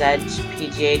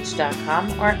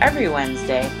theriversedgepgh.com or every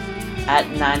Wednesday at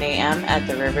 9 a.m. at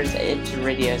the River's Edge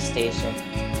radio station.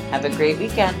 Have a great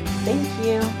weekend. Thank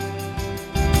you.